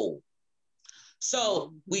dark hole.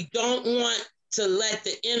 So we don't want to let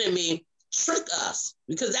the enemy trick us,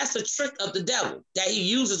 because that's a trick of the devil that he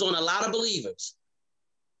uses on a lot of believers.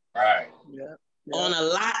 Right. Yeah. On a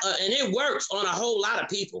lot, and it works on a whole lot of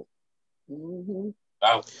people.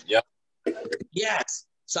 Oh, yeah. Yes.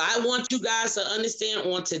 So I want you guys to understand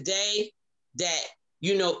on today that,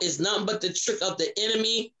 you know, it's nothing but the trick of the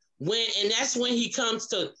enemy. And that's when he comes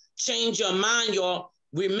to change your mind, y'all.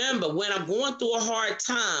 Remember, when I'm going through a hard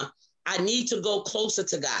time, I need to go closer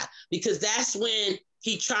to God, because that's when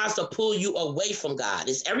he tries to pull you away from God.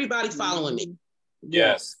 Is everybody following me?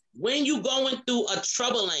 Yes. When you going through a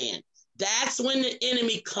trouble land, that's when the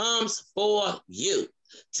enemy comes for you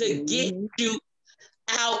to get you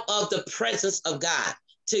out of the presence of God,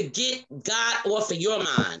 to get God off of your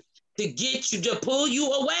mind, to get you, to pull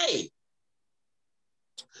you away,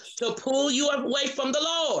 to pull you away from the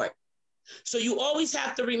Lord. So you always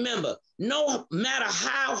have to remember, no matter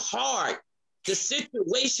how hard the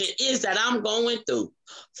situation is that I'm going through,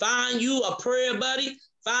 find you a prayer buddy,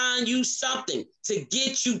 find you something to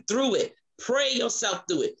get you through it. Pray yourself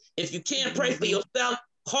through it. If you can't pray for yourself,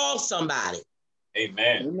 call somebody.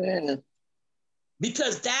 Amen. Amen.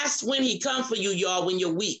 Because that's when he comes for you, y'all, when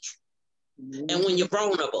you're weak and when you're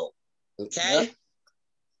vulnerable. Okay? Yep.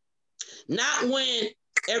 Not when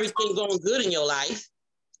everything's going good in your life.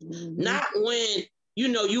 Not when, you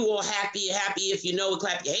know, you all happy if you know it,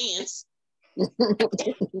 clap your hands.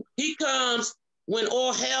 He comes when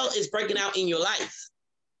all hell is breaking out in your life.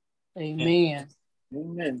 Amen.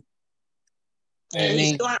 Amen. And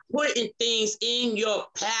he start putting things in your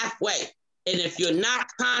pathway. And if you're not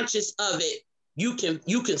conscious of it, you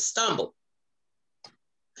can stumble.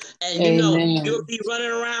 And you know, you'll be running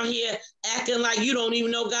around here acting like you don't even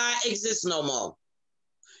know God exists no more.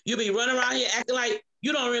 You'll be running around here acting like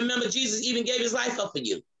you don't remember Jesus even gave his life up for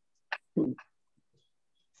you.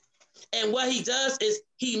 And what he does is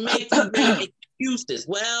he makes you make excuses.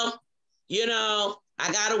 Well, you know,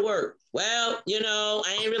 I gotta work. Well, you know,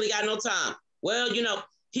 I ain't really got no time. Well, you know,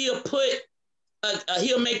 he'll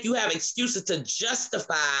make you have excuses to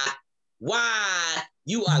justify why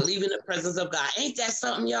you are leaving the presence of God. Ain't that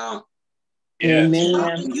something, y'all? Yeah.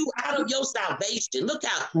 Talking you out of your salvation. Look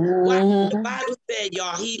how what the Bible said,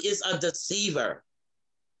 y'all. He is a deceiver.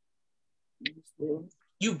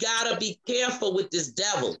 You gotta be careful with this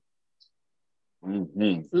devil.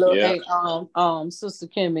 Look, hey, Sister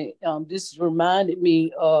Kimmy, this reminded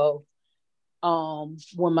me of when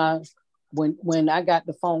I got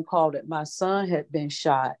the phone call that my son had been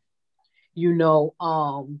shot. You know,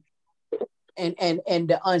 and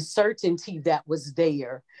the uncertainty that was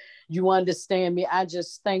there. You understand me? I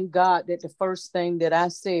just thank God that the first thing that I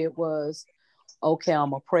said was, okay,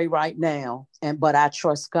 I'm gonna pray right now, but I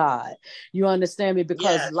trust God. You understand me?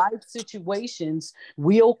 Because life situations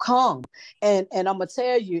will come, and I'm gonna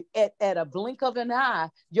tell you, at a blink of an eye,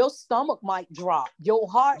 your stomach might drop, your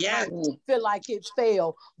heart might feel like it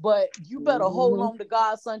fell, but you better hold on to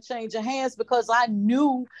God's unchanging hands, because I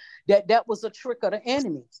knew that was a trick of the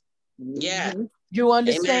enemy. Yeah. You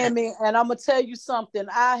understand me? And I'm gonna tell you something.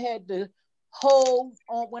 I had to hold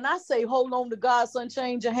on. When I say hold on to God's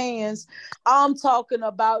unchanging hands, I'm talking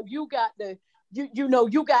about you got to, you know,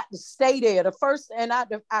 you got to stay there. The first, and I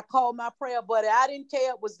called my prayer buddy. I didn't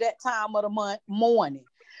care it was that time of the morning.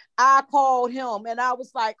 I called him and I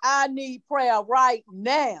was like, I need prayer right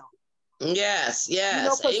now. Yes, yes. You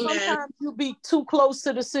know, because sometimes you be too close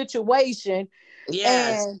to the situation.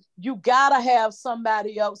 Yes. And you gotta have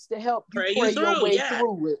somebody else to help you pray your way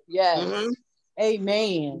through it. Yes.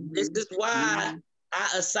 Amen. This is why I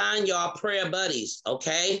assign y'all prayer buddies,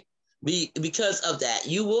 okay? Because of that.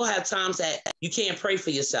 You will have times that you can't pray for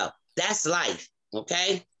yourself. That's life,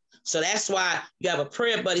 okay? So that's why you have a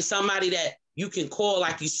prayer buddy, somebody that you can call,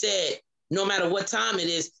 like you said, no matter what time it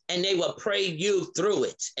is, and they will pray you through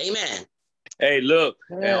it. Amen. Hey, look,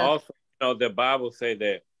 and also, you know, the Bible say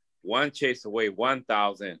that one chase away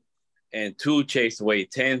 1,000 and two chase away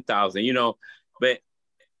 10,000, you know, but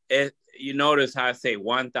you notice how I say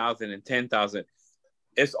 1,000 and 10,000.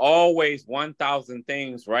 It's always 1,000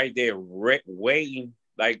 things right there waiting.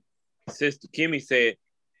 Like Sister Kimmy said,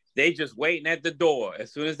 they just waiting at the door.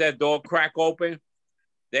 As soon as that door crack open,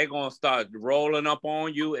 they're going to start rolling up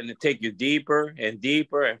on you and to take you deeper and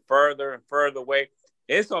deeper and further away.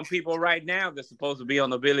 There's some people right now that's supposed to be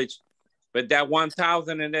on the village, but that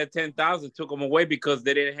 1,000 and that 10,000 took them away because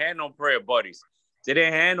they didn't have no prayer buddies. They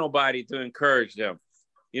didn't have nobody to encourage them.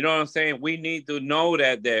 You know what I'm saying? We need to know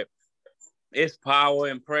that it's power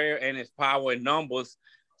in prayer and it's power in numbers.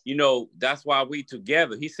 You know, that's why we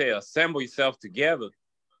together. He said, assemble yourself together.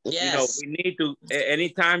 Yes. You know, we need to,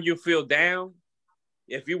 anytime you feel down,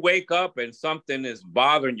 if you wake up and something is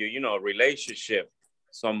bothering you, you know, a relationship,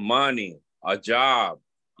 some money, a job,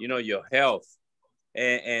 you know, your health,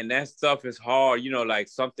 and that stuff is hard, you know, like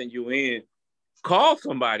something you in, call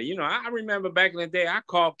somebody. You know, I remember back in the day, I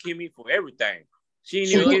called Kimmy for everything. She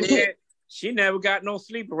didn't even get that. She never got no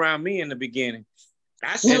sleep around me in the beginning.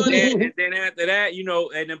 And then after that, you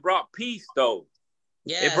know, and it brought peace though.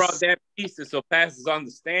 Yes. It brought that peace that surpasses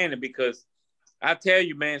understanding, because I tell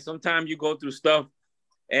you, man, sometimes you go through stuff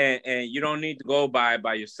and you don't need to go by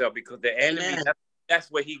yourself, because the enemy, that's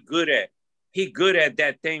what he good at. He good at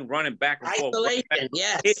that thing, running back and forth.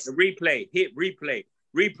 Yes. Hit replay.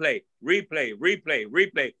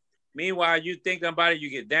 Meanwhile, you thinking about it, you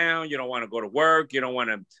get down, you don't want to go to work, you don't want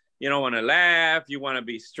to laugh, you want to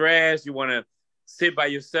be stressed, you want to sit by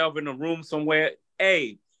yourself in a room somewhere.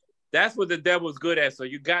 Hey, that's what the devil's good at. So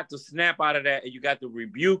you got to snap out of that and you got to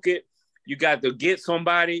rebuke it. You got to get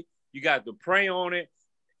somebody, you got to pray on it,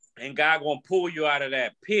 and God gonna pull you out of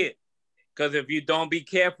that pit. Because if you don't be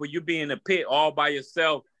careful, you be in the pit all by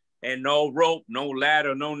yourself and no rope, no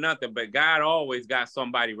ladder, no nothing. But God always got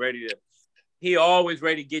somebody He always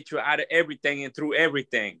ready to get you out of everything and through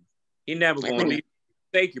everything. He never gonna leave you,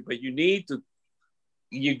 take you. But you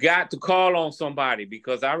got to call on somebody,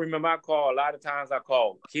 because I remember a lot of times I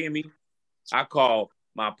called Kimmy, I called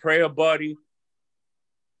my prayer buddy.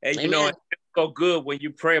 And you know, it's so good when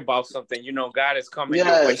you pray about something, you know, God is coming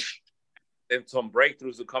your way. And some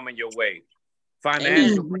breakthroughs are coming your way.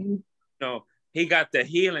 Financial, you know, he got the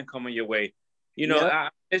healing coming your way. You know,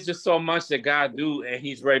 it's just so much that God do, and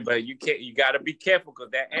he's ready, but you got to be careful,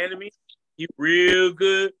 because that enemy, he real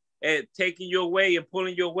good at taking you away and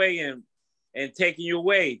pulling you away and taking you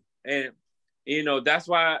away. And, you know, that's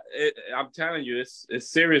why I'm telling you,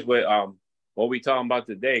 it's serious with what we talking about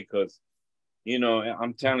today, because, you know,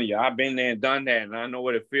 I'm telling you, I've been there and done that, and I know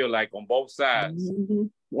what it feels like on both sides.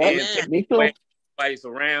 Everybody's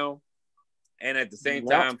around, and at the same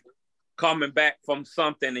time, coming back from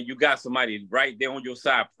something, and you got somebody right there on your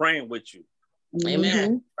side praying with you.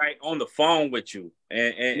 Amen. Right on the phone with you,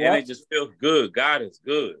 and it just feels good. God is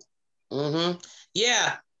good. Mm-hmm.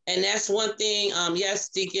 Yeah, and that's one thing. Yes,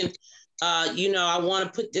 Deacon. I want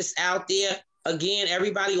to put this out there again.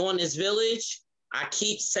 Everybody on this village, I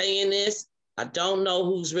keep saying this. I don't know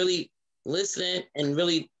who's really listening and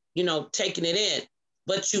really, taking it in,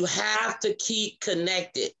 but you have to keep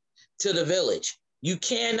connected to the village. You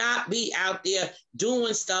cannot be out there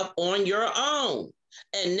doing stuff on your own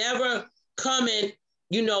and never coming,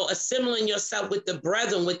 assembling yourself with the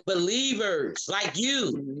brethren, with believers like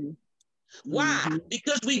you. Mm-hmm. Why? Mm-hmm.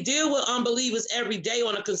 Because we deal with unbelievers every day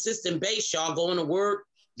on a consistent base, y'all, going to work,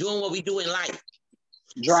 doing what we do in life.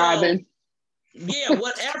 Driving. So, yeah,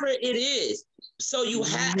 whatever it is. So you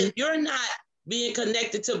have, if you're not being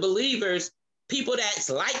connected to believers, people that's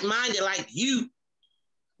like-minded like you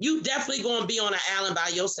definitely going to be on an island by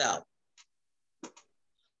yourself.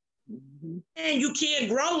 Mm-hmm. And you can't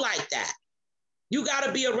grow like that. You got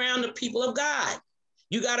to be around the people of God.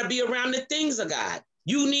 You got to be around the things of God.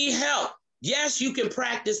 You need help. Yes, you can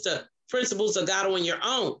practice the principles of God on your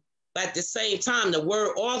own, but at the same time, the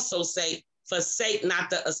word also say, forsake not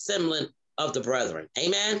the assembling of the brethren.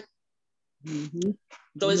 Amen? Mm-hmm.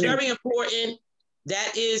 So it's very important.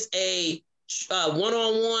 That is a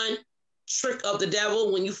one-on-one trick of the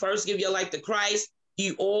devil. When you first give your life to Christ,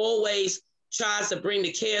 he always tries to bring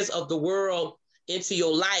the cares of the world into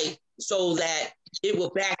your life so that it will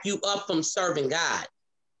back you up from serving God.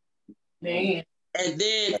 Man. And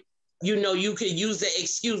then, you could use the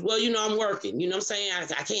excuse, well, I'm working. You know what I'm saying?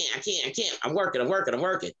 I can't. I'm working.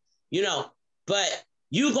 But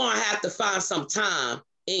you're going to have to find some time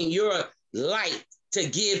in your life to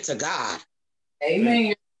give to God.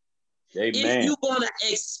 Amen. If you're going to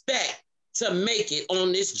expect to make it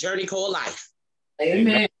on this journey called life.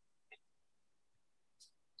 Amen.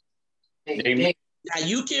 Amen. Now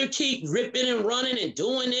you can keep ripping and running and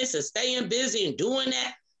doing this and staying busy and doing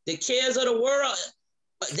that. The cares of the world,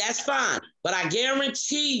 that's fine. But I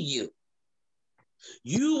guarantee you,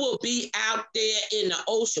 you will be out there in the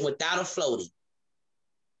ocean without a floaty.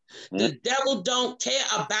 Mm. The devil don't care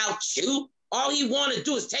about you. All he want to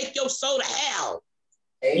do is take your soul to hell.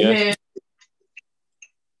 Amen. Yes.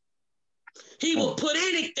 He will put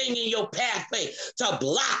anything in your pathway to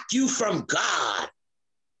block you from God.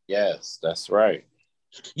 Yes, that's right.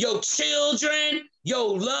 Your children,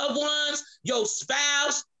 your loved ones, your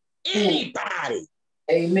spouse, anybody.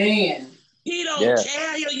 Amen. He don't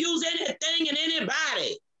care. He'll use anything and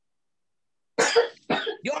anybody.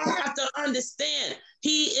 Y'all have to understand,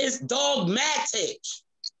 he is dogmatic.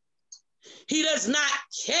 He does not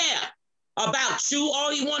care about you.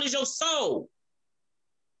 All he wants is your soul.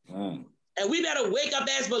 Mm. And we better wake up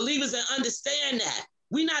as believers and understand that.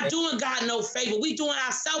 We're not doing God no favor. We're doing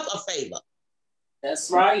ourselves a favor.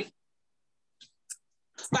 That's right.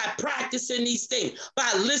 By practicing these things,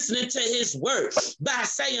 by listening to his word, by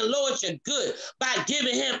saying, Lord, you're good, by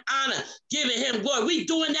giving him honor, giving him glory. We're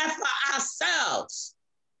doing that for ourselves.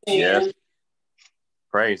 Yes.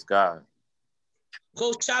 Praise God.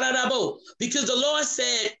 Because the Lord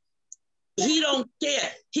said he don't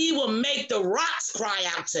care. He will make the rocks cry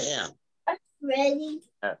out to him. Ready?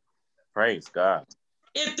 Praise God.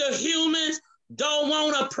 If the humans don't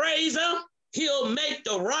want to praise him, he'll make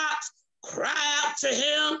the rocks cry out to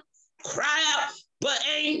him, cry out, but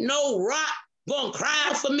ain't no rock gonna cry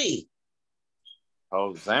out for me.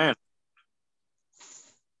 Hosanna.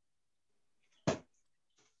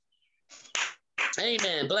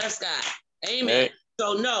 Amen. Bless God. Amen. Hey.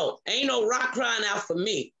 So no, ain't no rock crying out for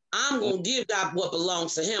me. I'm gonna give God what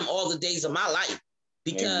belongs to him all the days of my life.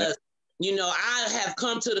 Because, I have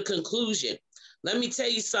come to the conclusion. Let me tell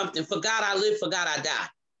you something. For God I live, for God I die.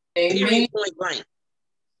 Amen. Period, point blank.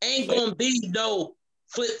 Ain't gonna be no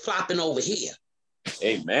flip-flopping over here.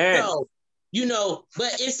 Amen. So,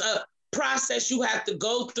 but it's a process you have to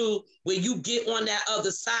go through where you get on that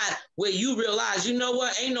other side where you realize, you know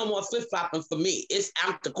what, ain't no more flip-flopping for me. It's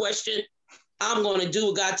out the question. I'm going to do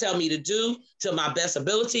what God tell me to do to my best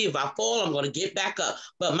ability. If I fall, I'm going to get back up.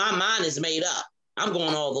 But my mind is made up. I'm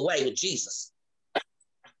going all the way with Jesus.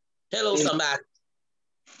 Hello, somebody.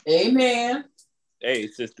 Amen. Hey,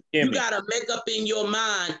 Sister Kimmy. You got to make up in your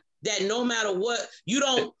mind that no matter what, you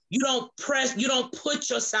don't put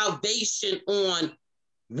your salvation on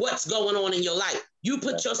what's going on in your life. You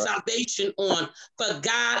put your salvation on, for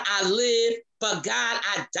God I live, for God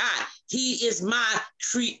I die. He is my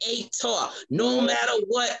creator. No matter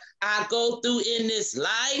what I go through in this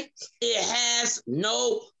life, it has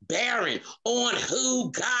no bearing on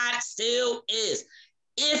who God still is.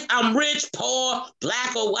 If I'm rich, poor,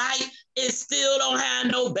 black or white, it still don't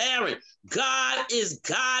have no bearing. God is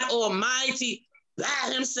God Almighty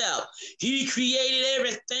by himself. He created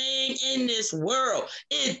everything in this world.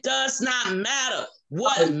 It does not matter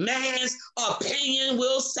what man's opinion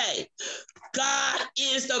will say. God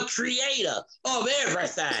is the creator of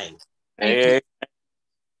everything. Hey.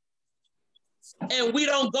 And we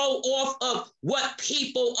don't go off of what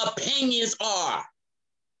people's opinions are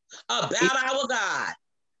about our God.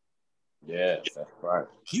 Yes, that's right.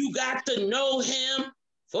 You got to know him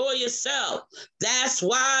for yourself. That's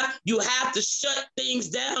why you have to shut things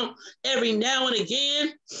down every now and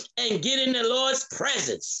again and get in the Lord's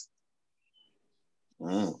presence.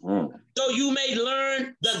 Mm-hmm. So you may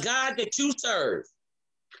learn the God that you serve.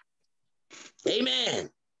 Amen.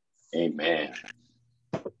 Amen.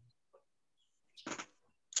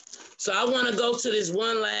 So I want to go to this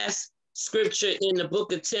one last scripture in the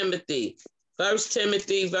book of Timothy. 1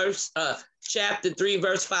 Timothy chapter 3,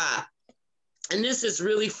 verse 5. And this is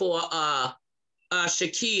really for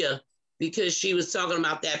Shakia, because she was talking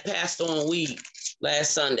about that pastor on weed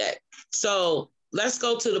last Sunday. So let's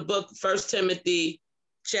go to the book, 1 Timothy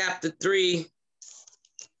chapter 3,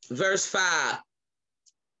 verse 5.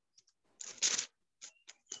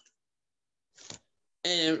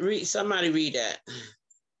 And somebody read that.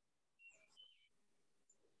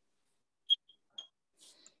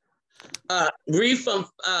 Read from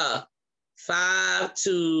 5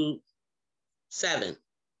 to 7.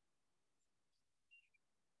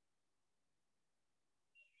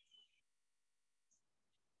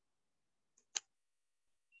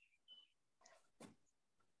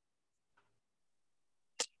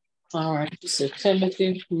 All right. So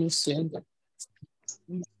Timothy, let me see.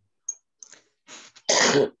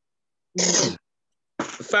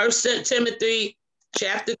 1 Timothy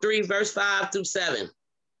chapter 3, verse 5 through 7.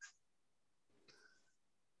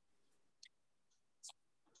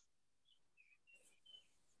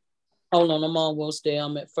 Hold on, I'm almost there.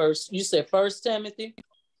 I'm at first. You said 1 Timothy?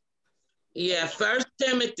 Yeah, 1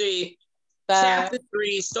 Timothy chapter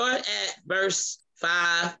 3, start at verse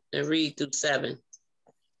 5 and read through 7.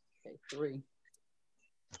 Okay, 3.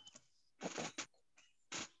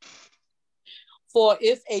 For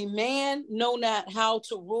if a man know not how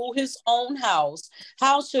to rule his own house,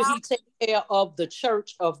 how should he take care of the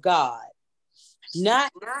church of God?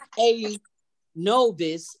 Not a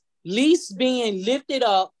novice, least being lifted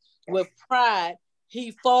up with pride,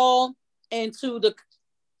 he fall into the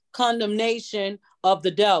condemnation of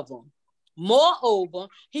the devil. Moreover,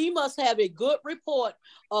 he must have a good report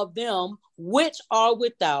of them which are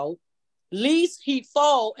without, lest he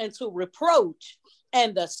fall into reproach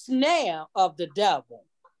and the snare of the devil.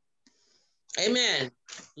 Amen.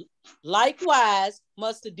 Likewise,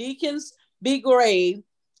 must the deacons be grave,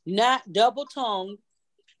 not double-tongued,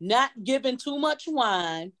 not given too much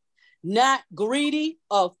wine, not greedy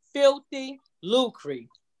of filthy lucre,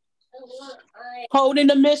 holding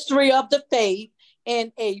the mystery of the faith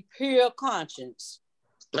in a pure conscience.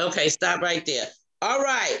 Okay, stop right there. All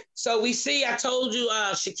right. So we see, I told you,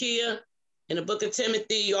 Shakia, in the book of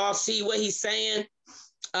Timothy, you all see what he's saying.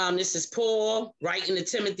 This is Paul writing to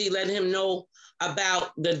Timothy, letting him know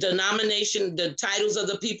about the denomination, the titles of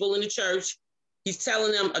the people in the church. He's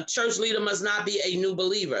telling them a church leader must not be a new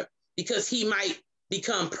believer because he might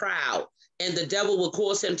become proud and the devil will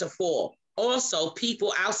cause him to fall. Also,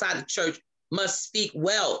 people outside the church must speak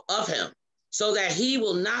well of him so that he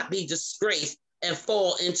will not be disgraced and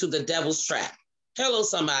fall into the devil's trap. Hello,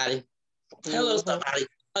 somebody. Hello, somebody.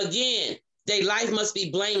 Again, their life must be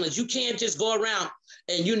blameless. You can't just go around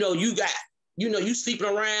and you sleeping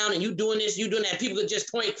around and you doing this, you doing that. People could just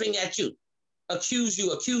point finger at you, accuse you.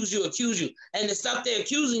 And the stuff they're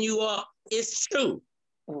accusing you of is true.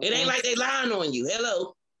 It ain't like they lying on you.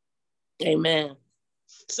 Hello. Amen.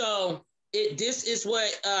 So this is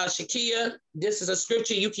what Shakia, this is a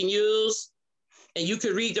scripture you can use, and you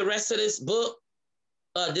can read the rest of this book,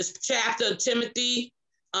 this chapter of Timothy.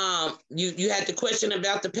 You had the question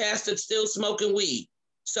about the pastor still smoking weed.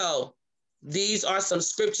 So these are some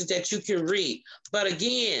scriptures that you can read. But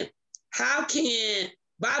again,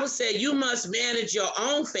 Bible said you must manage your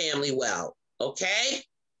own family well, okay?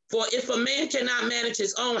 For if a man cannot manage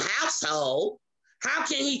his own household, how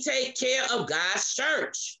can he take care of God's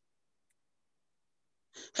church?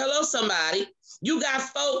 Hello, somebody. You got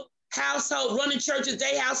folk household running churches,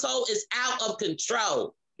 their household is out of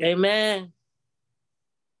control. Amen.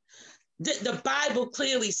 The Bible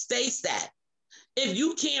clearly states that. If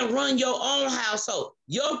you can't run your own household,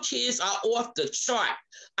 your kids are off the chart.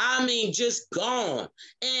 I mean, just gone.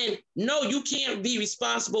 And no, you can't be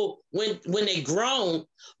responsible when they grown,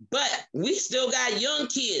 but we still got young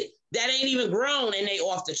kids that ain't even grown and they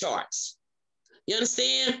off the charts. You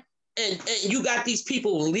understand? and you got these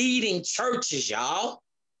people leading churches, y'all.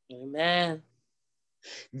 Amen.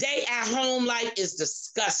 They at home life is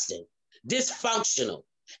disgusting, dysfunctional,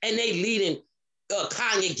 and they leading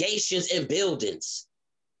congregations and buildings.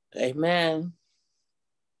 Amen.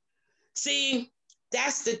 See,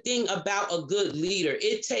 that's the thing about a good leader.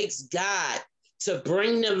 It takes God to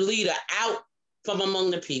bring the leader out from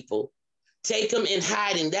among the people, take them in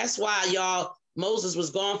hiding. That's why, y'all, Moses was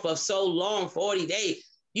gone for so long, 40 days.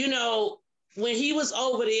 You know, when he was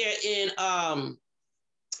over there in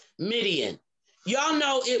Midian, y'all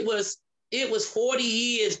know it was 40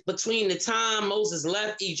 years between the time Moses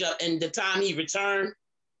left Egypt and the time he returned.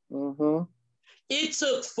 Mm-hmm. It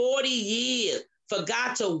took 40 years for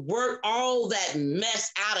God to work all that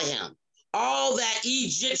mess out of him, all that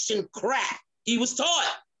Egyptian crap he was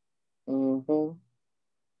taught. Mm-hmm.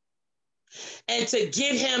 And to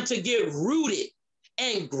get him to get rooted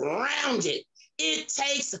and grounded, it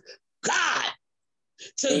takes God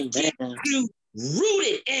to get you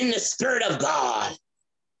rooted in the Spirit of God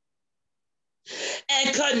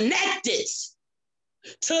and connected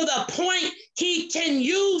to the point he can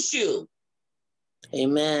use you.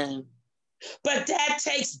 Amen. But that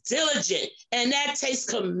takes diligence and that takes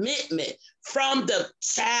commitment from the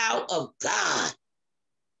child of God.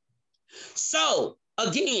 So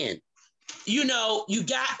again, you know, you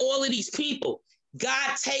got all of these people.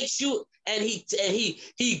 God takes you and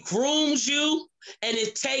he grooms you, and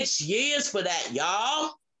it takes years for that,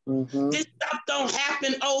 y'all. Mm-hmm. This stuff don't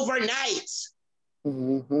happen overnight.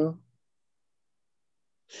 Mm-hmm.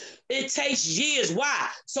 It takes years. Why?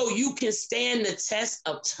 So you can stand the test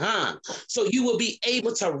of time. So you will be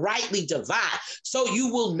able to rightly divide. So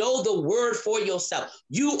you will know the word for yourself.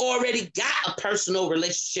 You already got a personal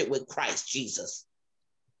relationship with Christ Jesus.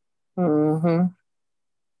 Mm-hmm.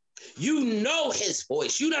 You know his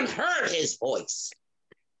voice. You done heard his voice.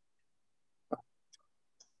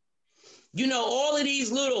 You know, all of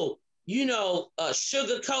these little,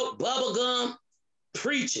 sugarcoat, bubblegum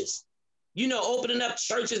preachers, opening up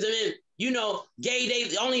churches and then,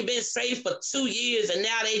 they've only been saved for 2 years and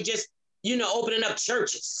now they just, opening up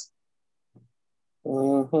churches.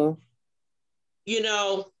 Mm-hmm.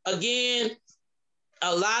 Again,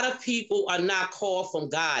 a lot of people are not called from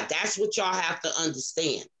God. That's what y'all have to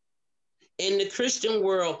understand. In the Christian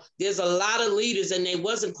world, there's a lot of leaders and they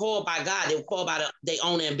wasn't called by God. They were called by their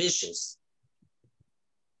own ambitions.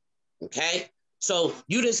 Okay? So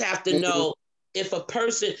you just have to know if a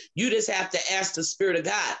person, you just have to ask the Spirit of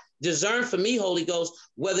God, discern for me, Holy Ghost,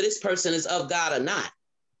 whether this person is of God or not.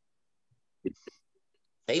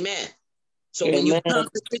 Amen. So when you come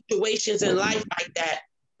to situations in life like that,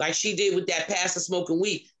 like she did with that pastor smoking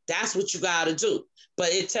weed, that's what you got to do. But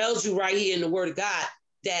it tells you right here in the Word of God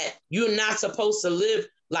that you're not supposed to live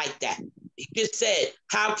like that. He just said,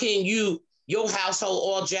 how can your household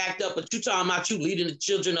all jacked up, but you talking about you leading the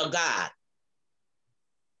children of God?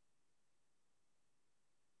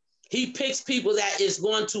 He picks people that is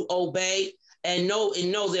going to obey and know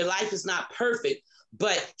their life is not perfect,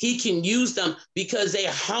 but he can use them because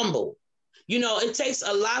they're humble. It takes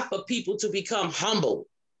a lot for people to become humble.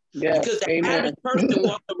 Yes, because the average person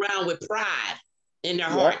walks around with pride in their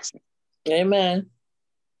hearts. Amen.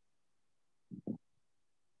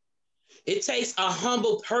 It takes a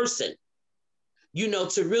humble person,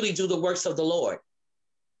 to really do the works of the Lord.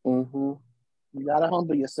 Mm-hmm. You got to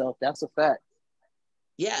humble yourself. That's a fact.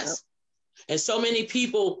 Yes. Yep. And so many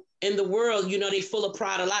people in the world, they full of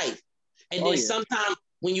pride of life. And then sometimes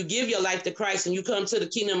when you give your life to Christ and you come to the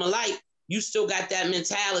kingdom of light, you still got that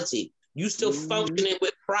mentality. You still functioning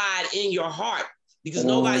with pride in your heart because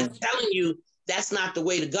nobody's telling you that's not the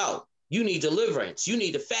way to go. You need deliverance. You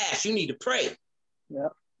need to fast. You need to pray.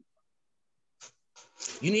 Yep.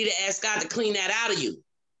 You need to ask God to clean that out of you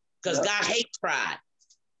because God hates pride.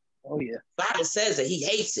 Oh, yeah. The Bible says that he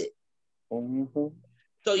hates it. Mm-hmm.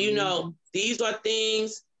 So, these are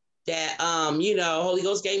things that, Holy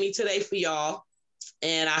Ghost gave me today for y'all.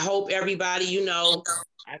 And I hope everybody,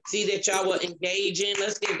 I see that y'all were engaging.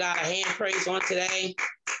 Let's give God a hand praise on today.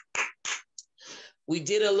 We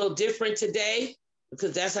did a little different today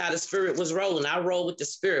because that's how the Spirit was rolling. I roll with the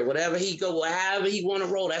Spirit. Whatever he go, however he want to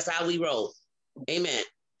roll, that's how we roll. Amen.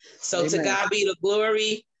 So to God be the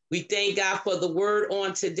glory. We thank God for the word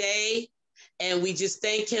on today. And we just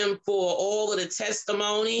thank him for all of the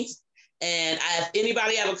testimonies. And if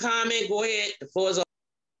anybody have a comment, go ahead. The floor is open.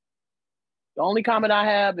 The only comment I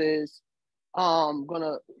have is I'm going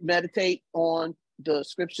to meditate on the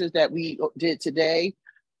scriptures that we did today.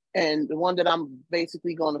 And the one that I'm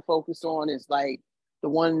basically going to focus on is like the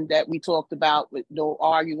one that we talked about with no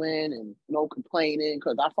arguing and no complaining.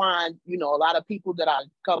 Because I find, a lot of people that I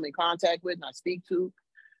come in contact with and I speak to,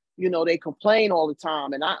 they complain all the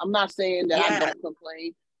time. And I'm not saying that I don't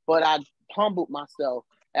complain, but I humbled myself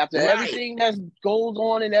after everything that goes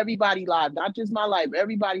on in everybody's life, not just my life,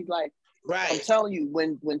 everybody's life. Right. I'm telling you,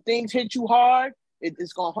 when things hit you hard,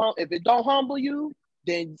 it's gonna if it don't humble you,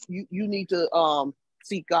 then you need to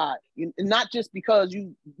seek God. Not just because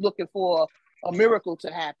you looking for a miracle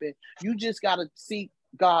to happen. You just gotta seek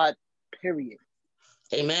God, period.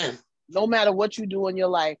 Amen. No matter what you do in your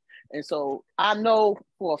life. And so I know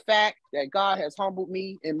for a fact that God has humbled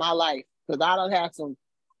me in my life, because I done had some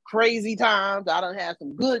crazy times. I done had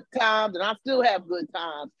some good times, and I still have good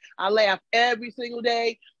times. I laugh every single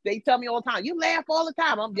day. They tell me all the time, you laugh all the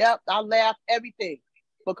time. I laugh everything,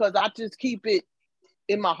 because I just keep it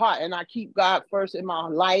in my heart, and I keep God first in my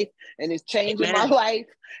life, and it's changing my life.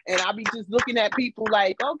 And I be just looking at people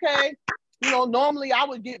like, okay, normally I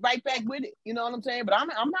would get right back with it. You know what I'm saying? But I'm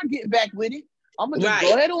not getting back with it. I'm gonna just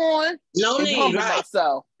go ahead on and humble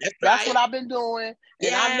myself. That's what I've been doing,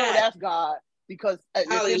 and I know that's God. Because if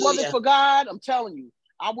it wasn't for God, I'm telling you,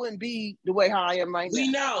 I wouldn't be the way how I am right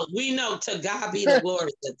now. We know. To God be the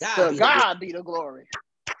glory. To God be the glory.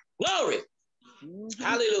 Glory. Mm-hmm.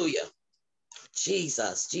 Hallelujah.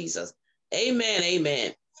 Jesus.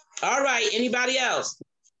 Amen. All right. Anybody else?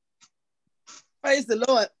 Praise the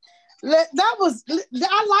Lord. That was,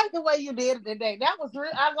 I like the way you did it today. That was real.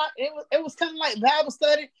 I like it. It was kind of like Bible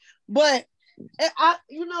study, but I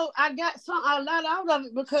got a lot out of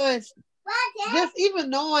it, because just even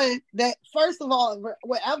knowing that, first of all,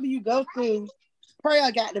 wherever you go through,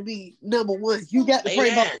 prayer got to be number one. You got to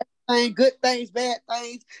pray about everything, good things, bad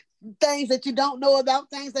things, things that you don't know about,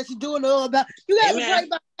 things that you do know about. You got to pray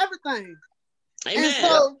about everything. Amen. And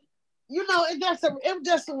so, it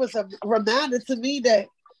just was a reminder to me that,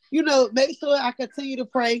 make sure I continue to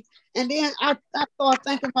pray. And then I started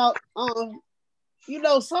thinking about,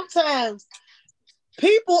 sometimes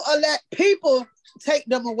people let people take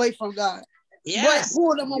them away from God. Yes.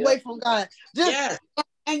 Pull them away from God.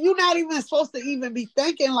 And you're not even supposed to even be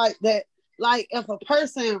thinking like that. Like if a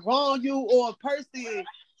person wronged you, or a person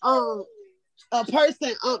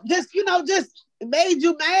just made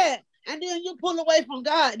you mad, and then you pull away from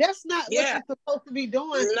God. That's not what you're supposed to be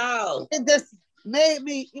doing. No. It just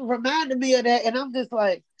reminded me of that. And I'm just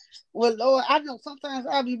like, well, Lord, I know sometimes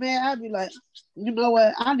I'll be mad. I'll be like, you know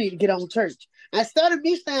what? I need to get on church. Instead of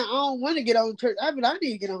me saying I don't want to get on church, I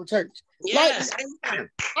need to get on church. Yes. Like,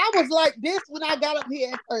 I was like this when I got up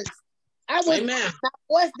here at first. My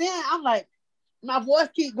voice then, I'm like, my voice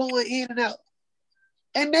keep going in and out.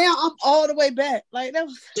 And now I'm all the way back. Like that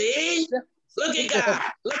was. See? Look at God.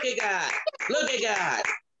 Look at God. Look at God.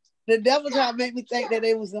 The devil tried to make me think that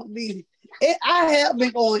it was on me. I have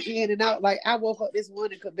been going in and out. Like I woke up this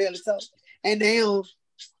morning, could barely talk, and now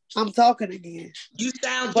I'm talking again. You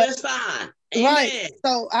sound just fine. Amen. Right.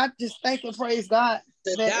 So I just thank and praise God.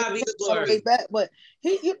 To God be the glory. Back. But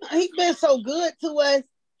he been so good to us.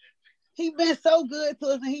 He been so good to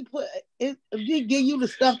us, and he give you the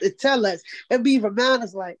stuff to tell us and be remind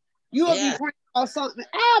us, like you'll be praying about something.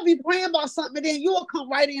 I'll be praying about something, and then you'll come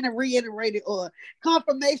right in and reiterate it or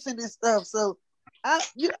confirmation and stuff. So I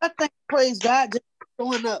think praise God just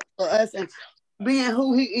showing up for us and being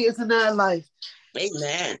who He is in our life.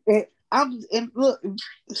 Amen. I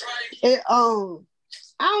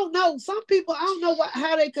don't know. Some people, I don't know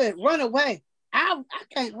how they could run away. I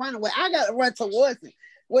can't run away. I got to run towards it.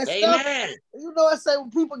 When stuff, I say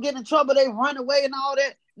when people get in trouble, they run away and all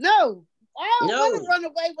that. No, I don't want to run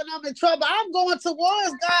away when I'm in trouble. I'm going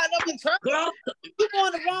towards God. I'm in trouble. You're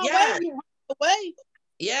going the wrong way. You run away.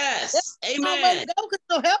 Yes. Amen. Go because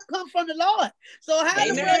the help comes from the Lord. So how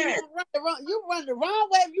the way you run the wrong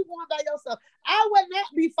way if you going by yourself? I would not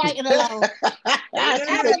be fighting alone. I would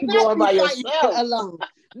not be fighting alone.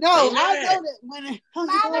 No, I know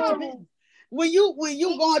that when you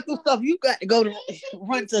going through stuff, you got to go to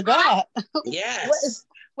run to God. Yes.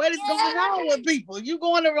 What is going on with people? You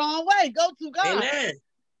going the wrong way. Go to God.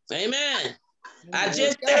 Amen. I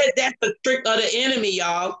just said that's the trick of the enemy,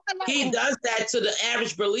 y'all. He does that to the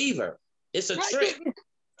average believer. It's a trick.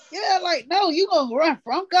 Yeah, like no, you gonna run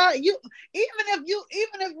from God. Even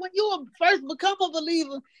if when you first become a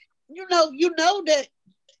believer, you know that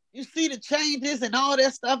you see the changes and all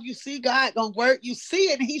that stuff. You see God gonna work. You see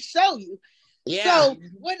it, and He show you. Yeah. So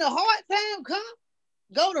when the hard time come,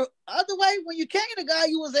 go the other way. When you came to God,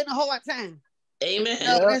 you was in a hard time. Amen.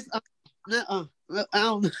 No,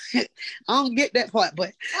 I don't get that part,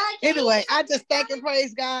 but anyway, I just thank and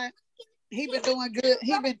praise God. He been doing good.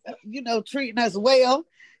 He been, treating us well.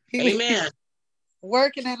 Amen.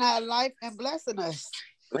 working in our life and blessing us.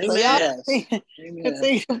 Amen. So y'all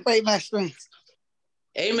continue to pray my strength.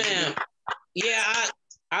 Amen. Yeah,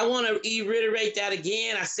 I want to reiterate that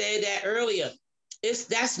again. I said that earlier.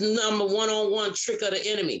 That's number one-on-one trick of the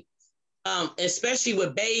enemy, especially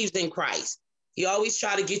with babes in Christ. He always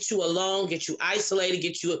try to get you alone, get you isolated,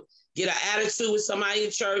 get an attitude with somebody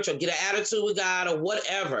in church, or get an attitude with God, or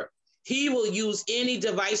whatever. He will use any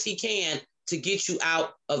device he can to get you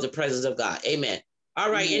out of the presence of God. Amen.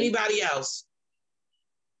 All right. Anybody else?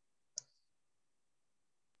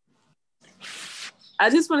 I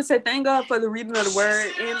just want to say thank God for the reading of the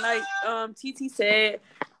word. And like TT said,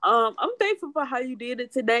 I'm thankful for how you did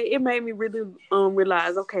it today. It made me really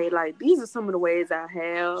realize, okay, like these are some of the ways I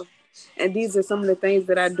have, and these are some of the things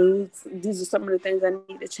that I do. These are some of the things I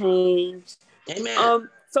need to change. Amen.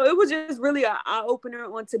 So it was just really an eye-opener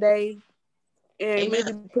on today, and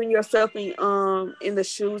really putting yourself in the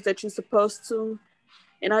shoes that you're supposed to.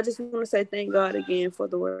 And I just want to say thank God again for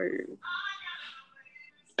the word.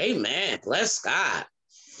 Amen. Bless God.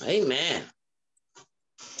 Amen.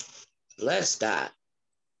 Bless God.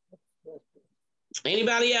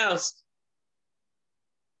 Anybody else?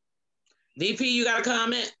 DP, you got a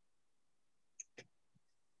comment?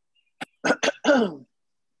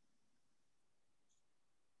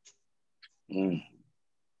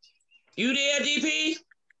 You there, DP?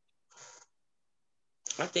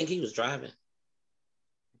 I think he was driving.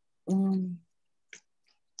 All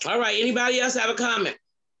right. Anybody else have a comment?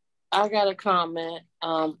 I got a comment.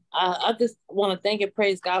 I just want to thank and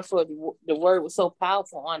praise God for the word was so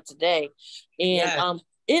powerful on today. And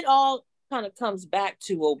it all kind of comes back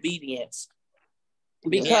to obedience,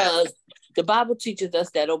 because the Bible teaches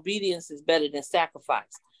us that obedience is better than sacrifice.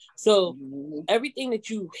 So everything that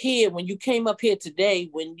you hear when you came up here today,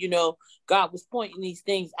 when, you know, God was pointing these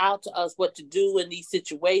things out to us, what to do in these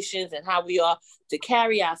situations and how we are to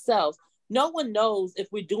carry ourselves. No one knows if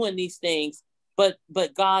we're doing these things but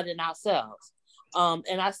God and ourselves.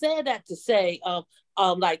 And I said that to say,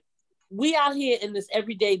 like, we out here in this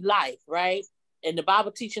everyday life, right? And the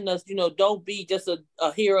Bible teaching us, you know, don't be just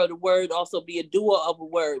a hearer of the word, also be a doer of a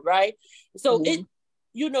word, right? So it,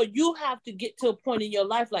 you know, you have to get to a point in your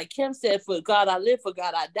life, like Kim said, for God I live, for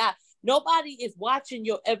God I die. Nobody is watching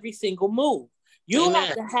your every single move. You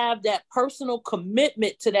have to have that personal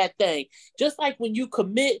commitment to that thing. Just like when you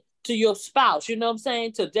commit to your spouse, you know what I'm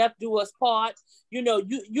saying? To death do us part. You know,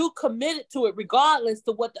 you committed to it regardless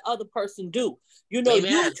to what the other person do. You know,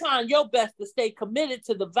 you trying your best to stay committed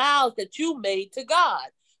to the vows that you made to God.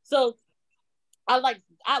 So I like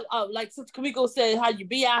Sister Kamiko said, how you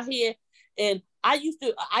be out here. And I used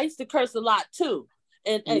to curse a lot too.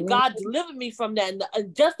 And God delivered me from that.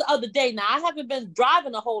 And just the other day, now I haven't been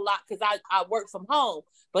driving a whole lot because I work from home.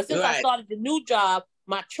 But since I started the new job,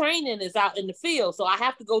 my training is out in the field. So I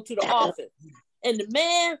have to go to the office. And the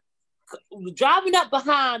man driving up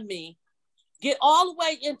behind me, get all the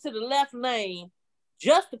way into the left lane,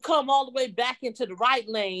 just to come all the way back into the right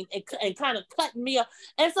lane and kind of cutting me up.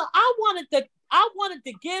 And so I wanted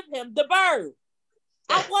to give him the bird.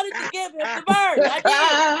 I wanted to give him the bird.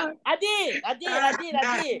 I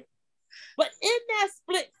did. But in that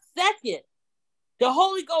split second, the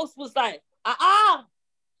Holy Ghost was like,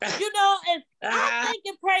 you know, and I thank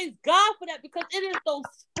and praise God for that, because it is those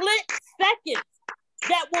split seconds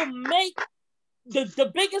that will make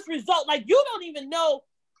the biggest result. Like, you don't even know,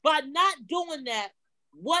 by not doing that,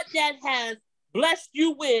 what that has blessed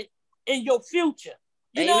you with in your future.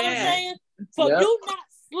 You know what I'm saying? So you not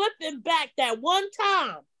slipping back that one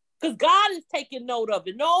time, because God is taking note of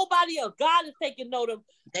it. Nobody else. God is taking note of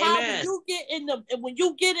how when you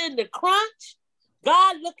get in the crunch,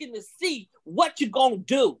 God looking to see what you're gonna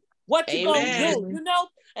do. What you're gonna do, you know?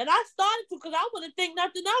 And I started to, because I wouldn't think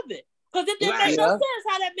nothing of it. Because it didn't make no sense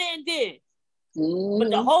how that man did.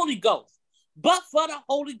 But the Holy Ghost. But for the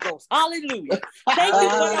Holy Ghost. Hallelujah. Thank you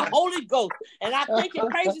for the Holy Ghost. And I thank and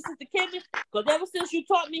praise you, Sister Kimmy, because ever since you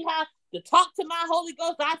taught me how to talk to my Holy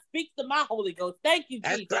Ghost, I speak to my Holy Ghost. Thank you,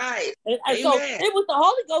 Jesus. That's right. And so it was the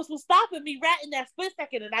Holy Ghost was stopping me right in that split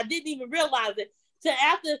second, and I didn't even realize it till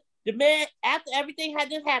after everything had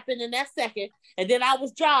just happened in that second, and then I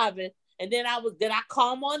was driving, and then I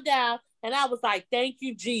calmed on down, and I was like, thank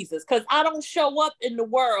you, Jesus, because I don't show up in the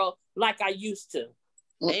world like I used to.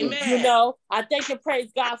 Amen. You know, I thank and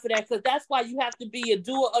praise God for that, because that's why you have to be a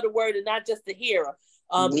doer of the word and not just a hearer.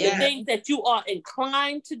 The things that you are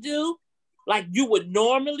inclined to do, like you would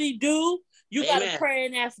normally do, you got to pray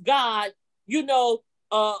and ask God, you know,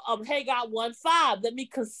 Haggai 1:5, let me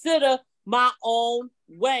consider my own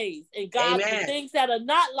ways. And God, the things that are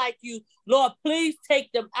not like you, Lord, please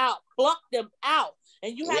take them out, pluck them out,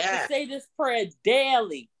 And you have to say this prayer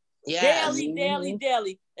daily.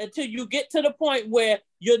 Daily, until you get to the point where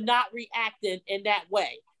you're not reacting in that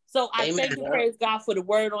way. So I thank and praise God for the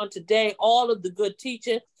word on today. All of the good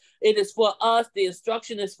teaching. It is for us. The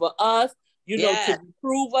instruction is for us, you know, to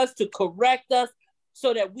reprove us, to correct us,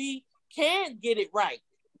 so that we can get it right.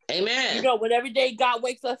 Amen. You know, when every day God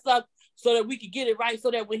wakes us up so that we can get it right,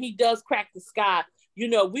 so that when he does crack the sky, you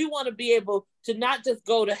know, we want to be able to not just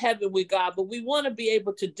go to heaven with God, but we want to be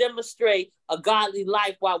able to demonstrate a godly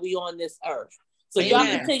life while we on this earth. So y'all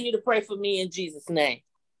continue to pray for me in Jesus' name.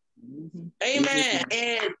 Amen.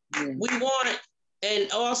 And we want,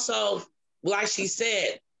 and also, like she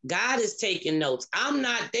said, God is taking notes. I'm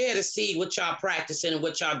not there to see what y'all practicing and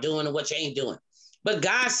what y'all doing and what you ain't doing, but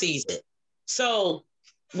God sees it. So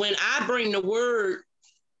when I bring the word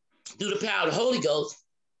through the power of the Holy Ghost,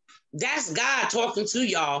 that's God talking to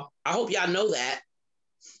y'all. I hope y'all know that.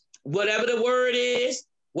 Whatever the word is,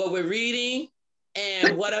 what we're reading,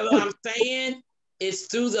 and whatever I'm saying, it's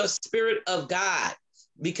through the Spirit of God,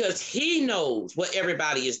 because he knows what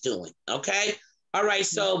everybody is doing. Okay? All right,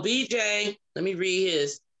 so BJ, let me read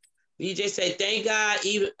his. BJ said, thank God,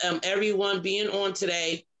 even everyone being on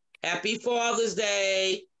today. Happy Father's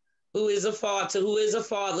Day. Who is a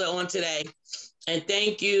father on today? And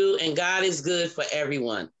thank you, and God is good for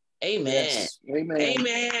everyone. Amen. Yes. Amen.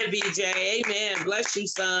 Amen, BJ. Amen. Bless you,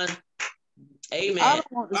 son. Amen. I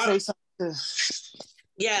want to say something.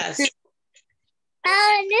 Yes.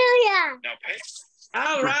 Hallelujah.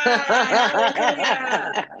 All right.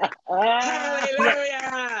 Hallelujah.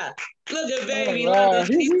 Hallelujah. Look at baby London.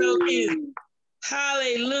 She's so cute.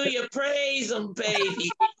 Hallelujah. Praise him,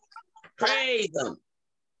 baby. Praise him.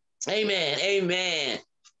 Amen. Amen.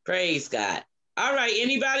 Praise God. All right.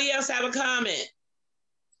 Anybody else have a comment?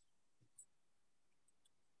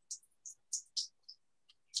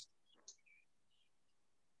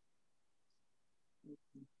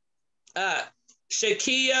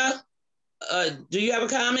 Shakia, do you have a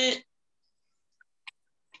comment?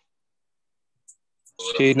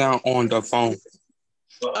 She's not on the phone.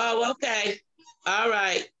 Oh, okay. All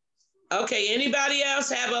right. Okay. Anybody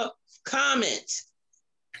else have a comment?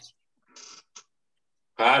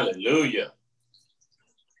 Hallelujah.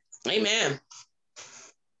 Amen.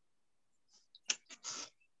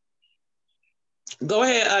 Go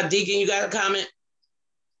ahead, Deacon. You got a comment?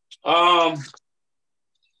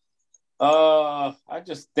 I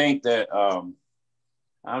just think that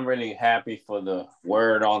I'm really happy for the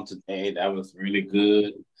word on today. That was really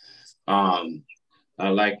good. I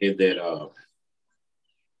like it that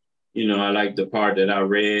you know, I like the part that I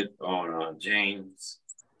read on James.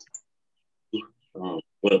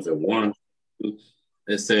 What is it? 1.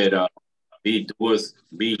 It said, be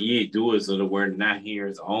ye doers of the word, not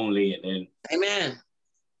hearers only. And then, amen.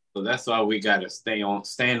 So that's why we got to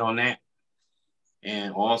stand on that.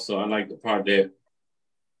 And also, I like the part that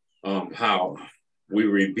how we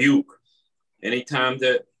rebuke anytime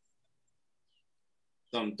that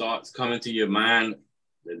some thoughts come into your mind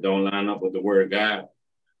that don't line up with the word of God.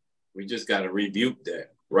 We just got to rebuke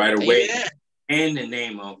that right away. Amen. In the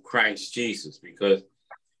name of Christ Jesus, because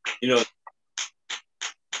you know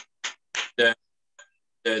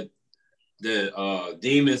the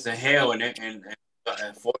demons in hell and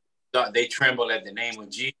they tremble at the name of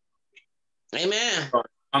Jesus. Amen.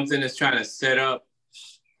 Something that's trying to set up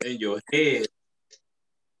in your head,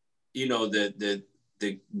 you know, that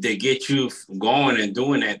get you going and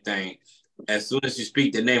doing that thing. As soon as you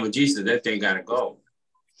speak the name of Jesus, that thing gotta go.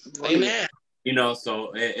 Amen. You know,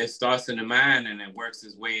 so it starts in the mind and it works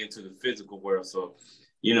its way into the physical world. So,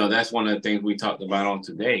 you know, that's one of the things we talked about on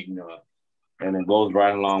today, you know, and it goes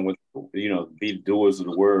right along with, you know, be doers of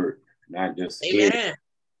the word, not just amen.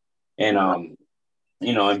 And,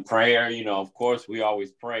 you know, in prayer, you know, of course, we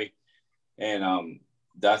always pray. And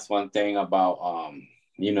that's one thing about,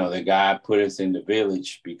 you know, that God put us in the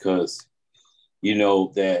village because, you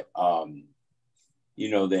know, that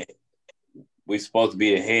we're supposed to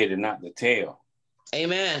be the head and not the tail.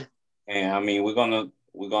 Amen. And I mean, we're gonna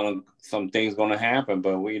some things gonna happen,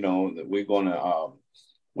 but we're gonna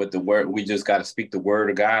with the word, we just got to speak the word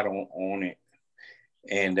of God on it,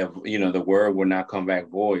 and the word will not come back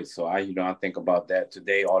void. So I think about that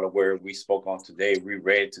today. All the word we spoke on today, we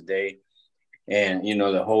read today, and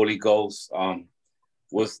the Holy Ghost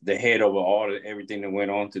was the head over everything that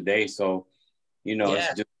went on today. So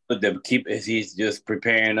it's just to keep as he's just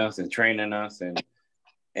preparing us and training us, and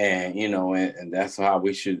and that's how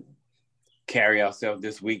we should carry ourselves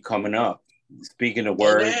this week coming up, speaking the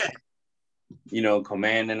word,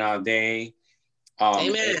 commanding our day.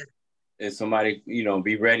 Amen. And somebody,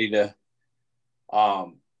 be ready to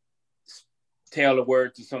tell the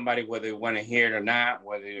word to somebody, whether they want to hear it or not,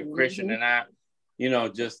 whether they're Christian or not, you know,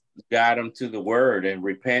 just guide them to the word and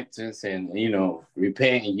repentance, and, you know,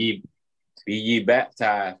 repent and be ye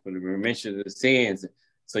baptized for the remission of the sins,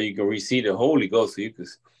 so you can receive the Holy Ghost, so you can,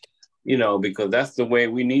 you know, because that's the way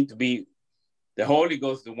we need to be. The Holy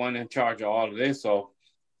Ghost is the one in charge of all of this. So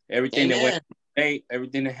everything that went today,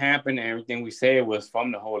 everything that happened, everything we said was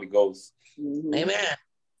from the Holy Ghost. Amen.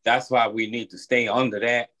 That's why we need to stay under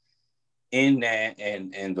that, in that,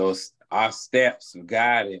 and those our steps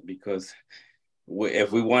guided, because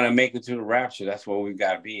if we want to make it to the rapture, that's where we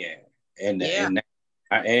got to be at. And it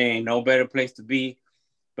ain't no better place to be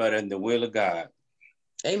but in the will of God.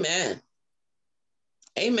 Amen.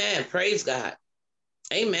 Amen. Praise God.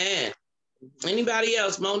 Amen. Anybody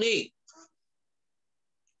else? Monique?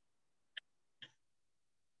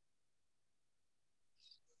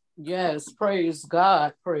 Yes, praise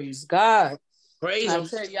God. Praise God. Praise I him.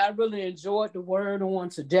 tell you, I really enjoyed the word on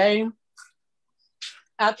today.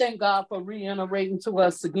 I thank God for reiterating to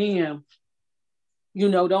us again, you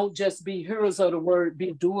know, don't just be hearers of the word,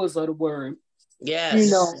 be doers of the word. Yes.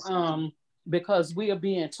 You know, because we are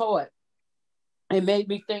being taught. It made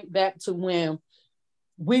me think back to when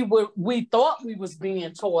we thought we was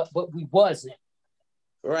being taught, but we wasn't.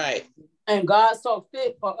 Right. And God saw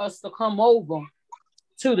fit for us to come over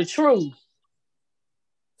to the truth.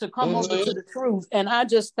 To come over to the truth. And I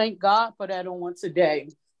just thank God for that on today,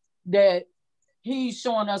 that he's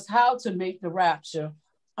showing us how to make the rapture,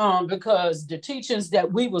 because the teachings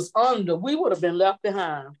that we was under, we would have been left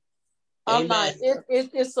behind. I'm like,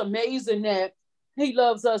 it's amazing that he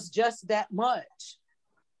loves us just that much.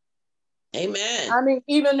 Amen. I mean,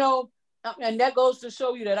 even though, and that goes to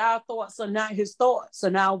show you that our thoughts are not his thoughts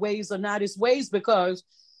and our ways are not his ways, because,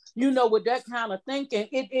 you know, with that kind of thinking,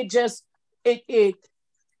 it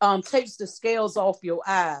takes the scales off your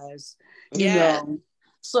eyes, you know.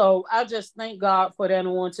 So I just thank God for that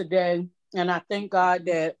on today. And I thank God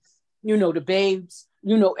that, you know, the babes,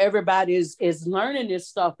 you know, everybody is learning this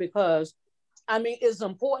stuff, because, I mean, it's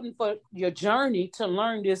important for your journey to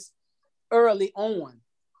learn this early on.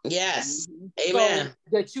 Yes. Amen. So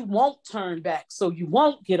that you won't turn back, so you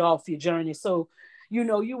won't get off your journey. So, you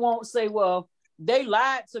know, you won't say, well, they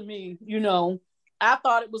lied to me, you know, I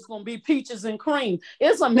thought it was going to be peaches and cream.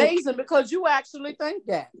 It's amazing because you actually think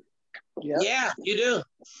that. Yeah, you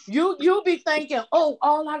do. You be thinking, oh,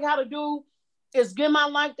 all I got to do is give my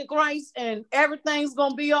life to Christ and everything's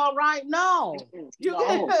going to be all right. No.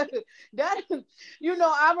 That, you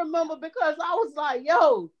know, I remember, because I was like,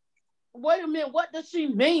 yo, wait a minute, what does she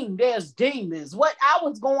mean? There's demons. What? I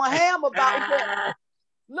was going ham about that.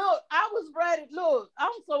 Look, I was ready. Look,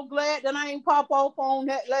 I'm so glad that I ain't pop off on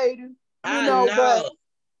that lady. You know, but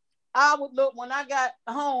I would look, when I got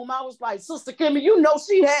home, I was like, Sister Kimmy, you know,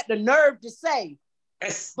 she had the nerve to say.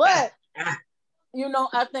 But, you know,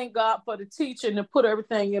 I thank God for the teaching to put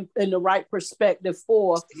everything in the right perspective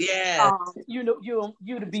for, you know,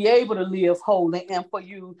 you to be able to live holy and for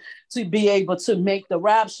you to be able to make the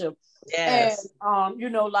rapture. Yes. And,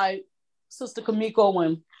 you know, like Sister Kamiko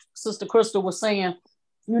and Sister Crystal was saying,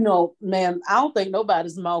 you know, man, I don't think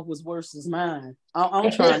nobody's mouth was worse than mine.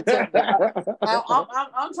 I'm trying to tell you.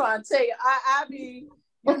 I'm trying to tell you. I be,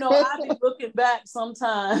 you know, I be looking back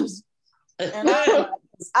sometimes, and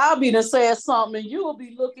I'll be to say something, and you'll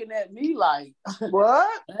be looking at me like,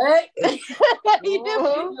 what? Hey?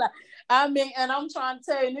 I mean, and I'm trying to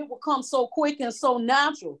tell you, and it will come so quick and so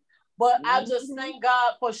natural. But I just thank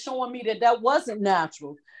God for showing me that wasn't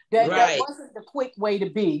natural. That wasn't the quick way to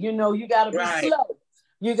be. You know, you got to be slow.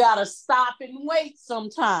 You got to stop and wait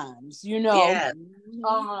sometimes, you know.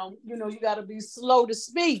 You know, you got to be slow to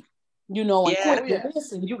speak, you know, and quick to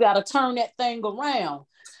listen. You got to turn that thing around.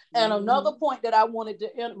 And another point that I wanted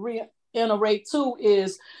to reiterate too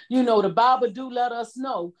is, you know, the Bible do let us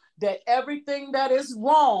know that everything that is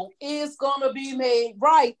wrong is going to be made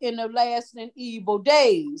right in the last and evil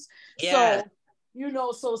days. So, you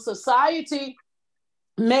know, so society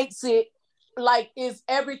makes it like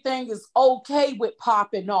everything is okay with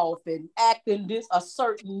popping off and acting this a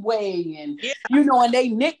certain way, and you know, and they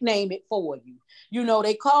nickname it for you. You know,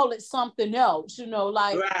 they call it something else. You know,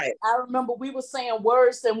 like I remember we were saying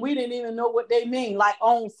words and we didn't even know what they mean, like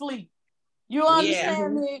on fleek. You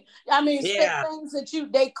understand me? I mean, things that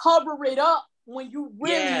they cover it up when you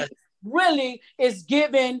really is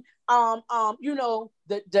giving you know,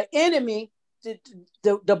 the enemy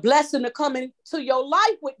the blessing to come into your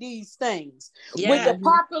life with these things, with the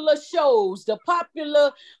popular shows, the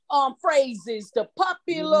popular phrases, the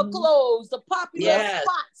popular clothes, the popular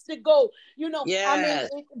spots to go, you know. I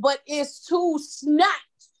mean, but it's too snatched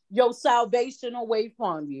your salvation away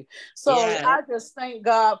from you. So I just thank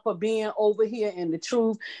God for being over here in the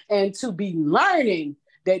truth and to be learning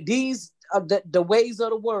that these the ways of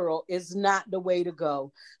the world is not the way to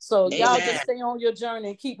go. So y'all just stay on your journey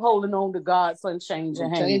and keep holding on to God's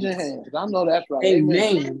unchanging hands. I know that's right.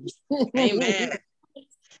 Amen. Amen.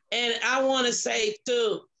 And I want to say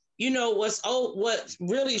too, you know, what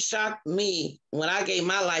really shocked me when I gave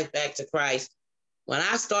my life back to Christ, when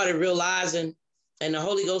I started realizing and the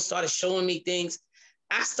Holy Ghost started showing me things,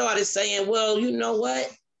 I started saying, well, you know what?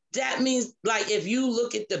 That means, like, if you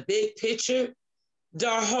look at the big picture, the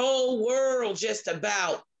whole world just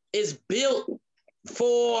about is built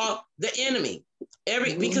for the enemy.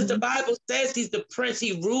 Because the Bible says he's the prince,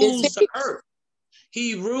 he rules the earth.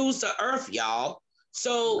 He rules the earth, y'all.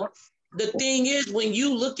 So the thing is, when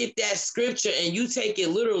you look at that scripture and you take it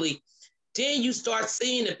literally, then you start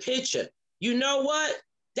seeing the picture. You know what?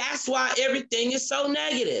 That's why everything is so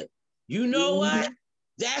negative. You know what?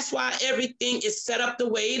 That's why everything is set up the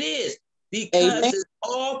way it is. Because it's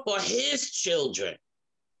all for his children.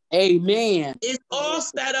 Amen. It's all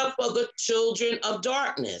set up for the children of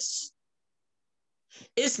darkness.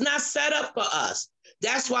 It's not set up for us.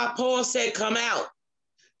 That's why Paul said, come out.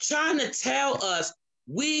 Trying to tell us,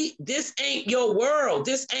 this ain't your world.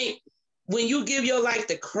 This ain't, when you give your life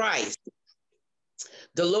to Christ,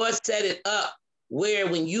 the Lord set it up where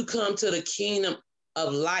when you come to the kingdom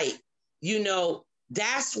of light, you know,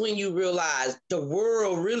 that's when you realize the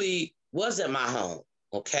world really wasn't my home,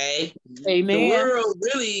 okay? Amen. The world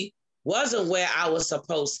really wasn't where I was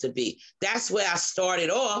supposed to be. That's where I started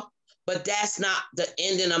off, but that's not the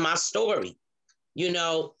ending of my story. You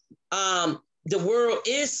know, the world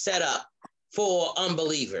is set up for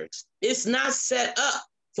unbelievers. It's not set up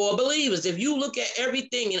for believers. If you look at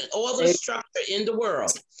everything and all the structure in the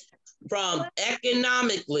world, from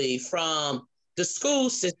economically, from the school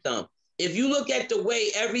system, if you look at the way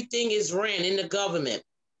everything is ran in the government,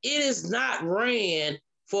 it is not ran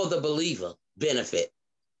for the believer benefit.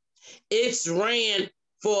 It's ran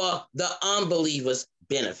for the unbeliever's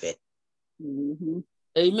benefit. Amen.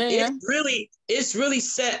 It's really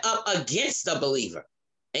set up against the believer.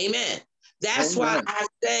 Amen. That's why I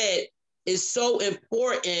said it's so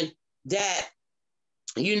important that,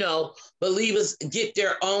 you know, believers get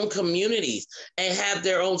their own communities and have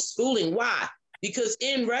their own schooling. Why? Because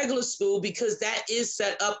in regular school, because that is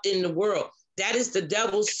set up in the world, that is the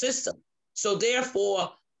devil's system. So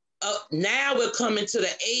therefore, now we're coming to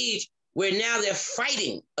the age where now they're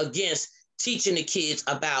fighting against teaching the kids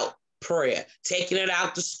about prayer, taking it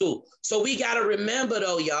out to school. So we got to remember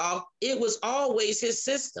though, y'all, it was always his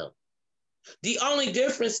system. The only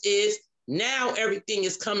difference is now everything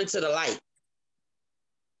is coming to the light.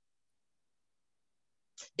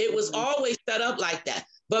 It was always set up like that.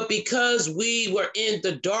 But because we were in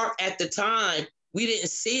the dark at the time, we didn't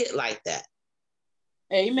see it like that.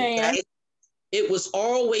 Amen. Okay? It was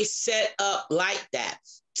always set up like that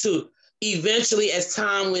to eventually, as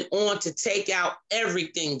time went on, to take out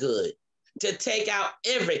everything good, to take out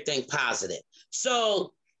everything positive.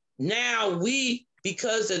 So now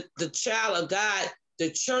because of the child of God, the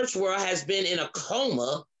church world has been in a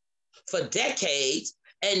coma for decades.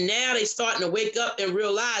 And now they're starting to wake up and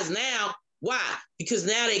realize now, why? Because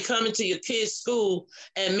now they come into your kids' school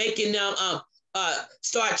and making them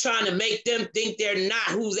start trying to make them think they're not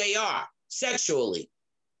who they are sexually.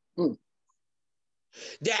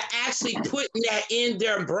 They're actually putting that in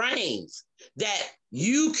their brains that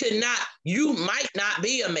you might not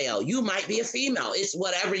be a male, you might be a female. It's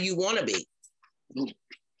whatever you want to be.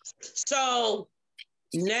 So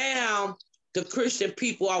now the Christian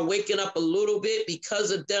people are waking up a little bit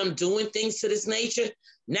because of them doing things to this nature.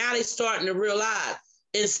 Now they're starting to realize,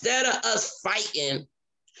 instead of us fighting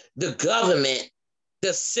the government,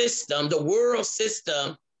 the system, the world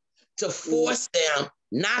system, to force them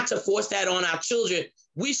not to force that on our children,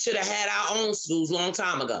 we should have had our own schools a long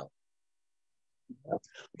time ago.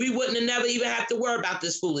 We wouldn't have never even have to worry about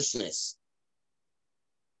this foolishness.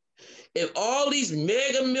 If all these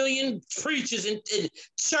mega million preachers and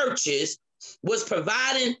churches was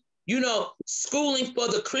providing, schooling for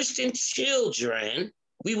the Christian children,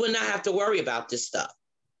 we would not have to worry about this stuff.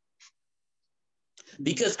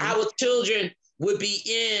 Because our children would be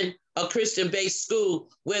in a Christian-based school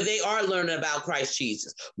where they are learning about Christ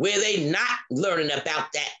Jesus, where they not learning about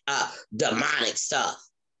that demonic stuff.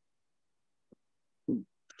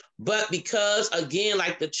 But because, again,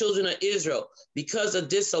 like the children of Israel, because of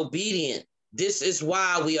disobedience, this is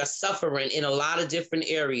why we are suffering in a lot of different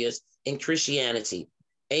areas in Christianity.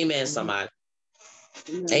 Amen, somebody.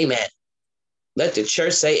 Amen. Let the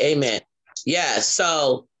church say amen. Yeah,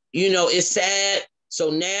 so, it's sad So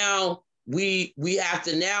now we have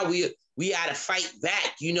to we got to fight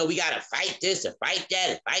back. You know, we got to fight this and fight that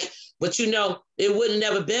and fight. But you know, it would have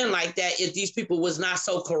never been like that if these people was not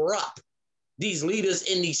so corrupt. These leaders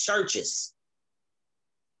in these churches.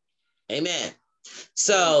 Amen.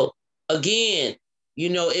 So again, you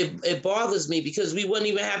know, it bothers me because we wouldn't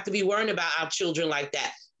even have to be worrying about our children like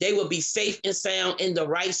that. They would be safe and sound in the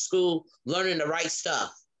right school, learning the right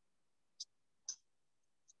stuff.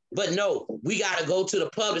 But no, we got to go to the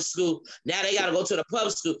public school. Now they got to go to the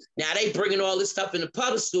public school. Now they bringing all this stuff in the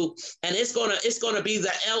public school, and it's gonna be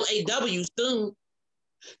the LAW soon.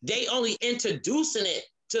 They only introducing it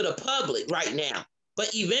to the public right now,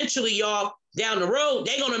 but eventually, y'all, down the road,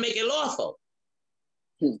 they're gonna make it lawful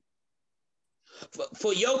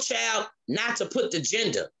for your child not to put the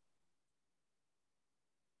gender.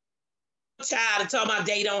 Child to tell my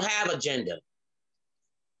they don't have a gender.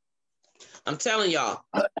 I'm telling y'all,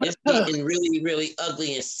 it's getting really, really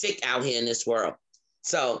ugly and sick out here in this world.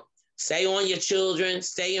 So stay on your children,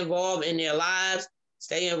 stay involved in their lives,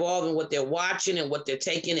 stay involved in what they're watching and what they're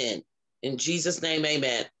taking in. In Jesus' name,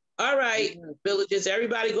 amen. All right, villagers,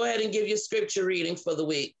 everybody go ahead and give your scripture reading for the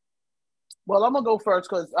week. Well, I'm gonna go first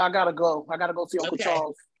because I gotta go. I gotta go see Uncle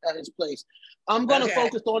Charles at his place. I'm gonna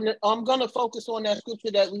focus on that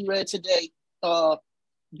scripture that we read today.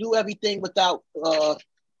 Do everything without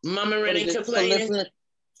murmuring and complaining.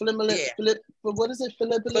 What is it?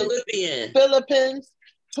 Philippians. Philippians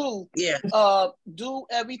 2. Yeah. Do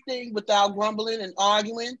everything without grumbling and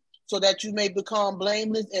arguing, so that you may become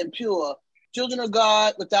blameless and pure, children of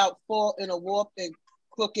God without fault in a warped and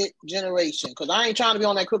crooked generation. Because I ain't trying to be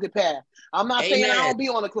on that crooked path. I'm not saying I don't be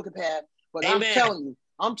on the crooked path, but I'm telling you,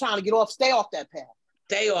 I'm trying to stay off that path.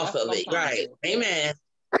 Stay off of it, right? Amen.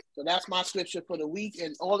 So that's my scripture for the week.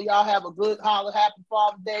 And all of y'all have a good holiday, happy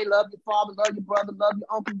Father's Day. Love your father, love your brother, love your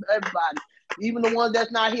uncle, everybody. Even the ones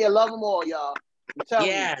that's not here, love them all, y'all. I'm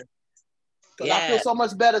telling you. Because I feel so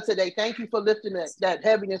much better today. Thank you for lifting that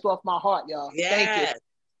heaviness off my heart, y'all. Thank you.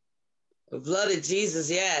 The blood of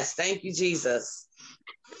Jesus, yes. Thank you, Jesus.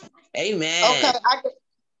 Amen. Okay,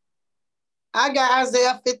 I got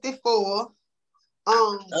Isaiah 54,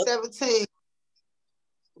 17.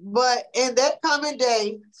 But in that coming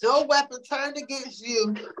day, no weapon turned against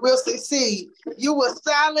you will succeed. You will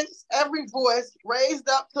silence every voice raised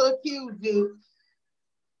up to accuse you.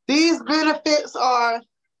 These benefits are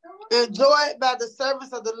enjoyed by the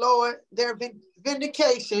servants of the Lord. Their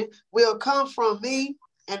vindication will come from me,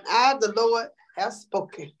 and I, the Lord, have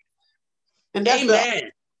spoken. And that's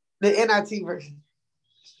the NIT version.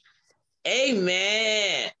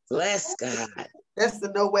 Amen. Bless God. That's the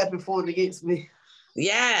no weapon formed against me.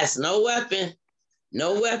 Yes, no weapon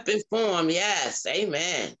formed. Yes,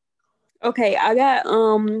 amen. Okay, I got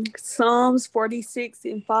Psalms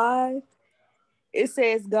 46:5. It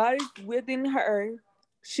says, God is within her;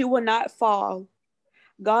 she will not fall.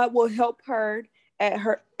 God will help her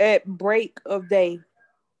at break of day.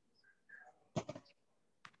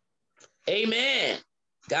 Amen.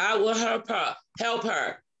 God will help her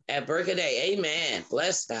at break of day. Amen.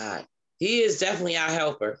 Bless God. He is definitely our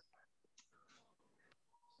helper.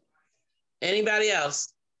 Anybody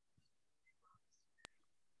else?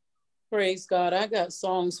 Praise God. I got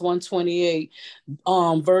Psalms 128,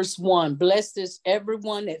 verse 1. Blessed is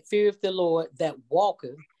everyone that feareth the Lord, that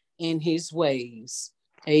walketh in his ways.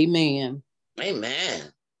 Amen.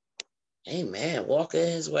 Amen. Amen. Walk in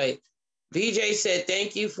his way. VJ said,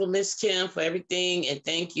 thank you for Miss Kim for everything, and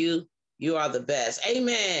thank you. You are the best.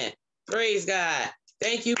 Amen. Praise God.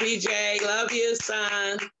 Thank you, VJ. Love you,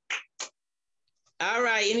 son. All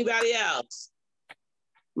right. Anybody else?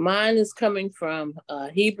 Mine is coming from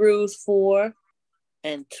Hebrews 4:12.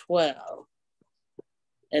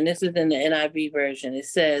 And this is in the NIV version. It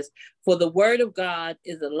says, for the word of God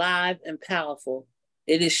is alive and powerful.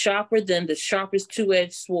 It is sharper than the sharpest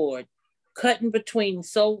two-edged sword, cutting between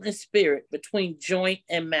soul and spirit, between joint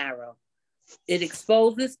and marrow. It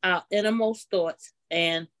exposes our innermost thoughts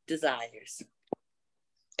and desires.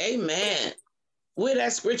 Amen. Where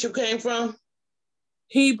that scripture came from?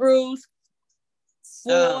 Hebrews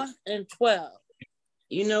 4:12.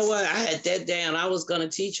 You know what? I had that down. I was going to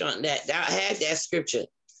teach on that. I had that scripture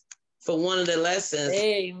for one of the lessons.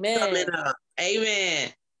 Amen. Coming up.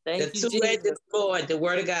 Amen. Thank you, two-edged sword, the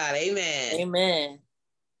word of God. Amen. Amen.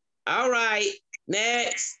 All right.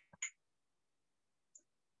 Next.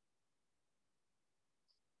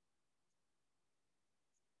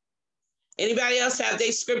 Anybody else have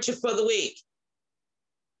their scripture for the week?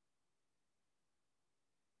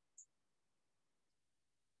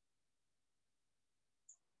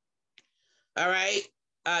 All right.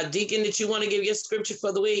 Deacon, did you want to give your scripture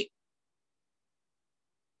for the week?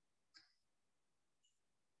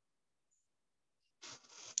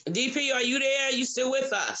 DP, are you there? You still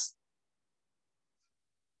with us?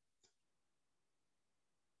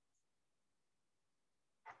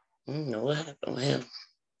 No, what happened to him?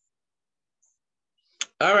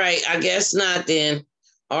 All right, I guess not then.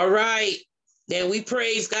 All right, then we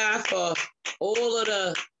praise God for all of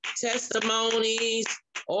the testimonies,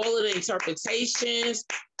 all of the interpretations.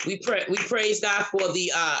 We praise God for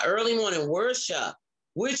the early morning worship,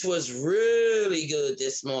 which was really good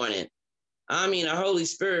this morning. I mean, the Holy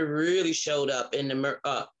Spirit really showed up in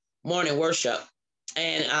the morning worship.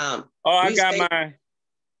 And I got mine.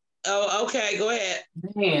 Oh, okay, go ahead.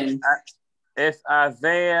 Man. It's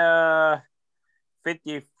Isaiah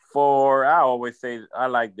 54. I always say I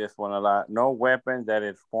like this one a lot. No weapon that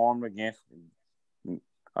is formed against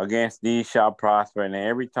thee shall prosper, and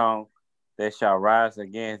every tongue that shall rise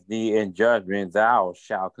against thee in judgment thou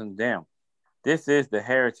shalt condemn. This is the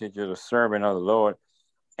heritage of the servant of the Lord,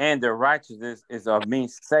 and the righteousness is of me,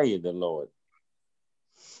 saith the Lord.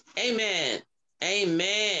 Amen.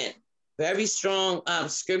 Amen. Very strong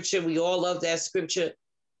scripture. We all love that scripture,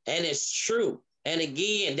 and it's true. And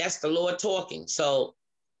again, that's the Lord talking. So,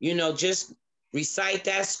 just recite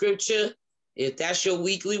that scripture. If that's your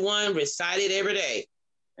weekly one, recite it every day.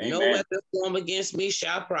 Amen. No weapon formed against me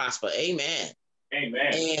shall prosper. Amen.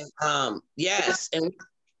 Amen. And yes, and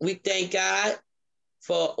we thank God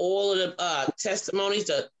for all of the testimonies,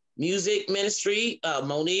 the music ministry.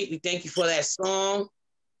 Monique, we thank you for that song.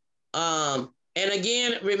 And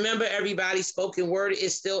again, remember, everybody, spoken word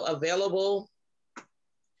is still available.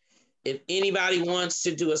 If anybody wants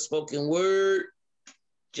to do a spoken word,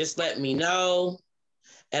 just let me know,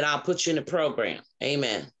 and I'll put you in the program.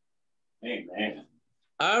 Amen. Amen.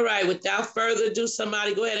 All right. Without further ado,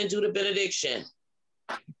 somebody go ahead and do the benediction.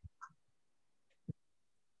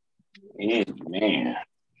 Amen.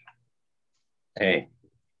 Hey,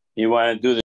 you want to do the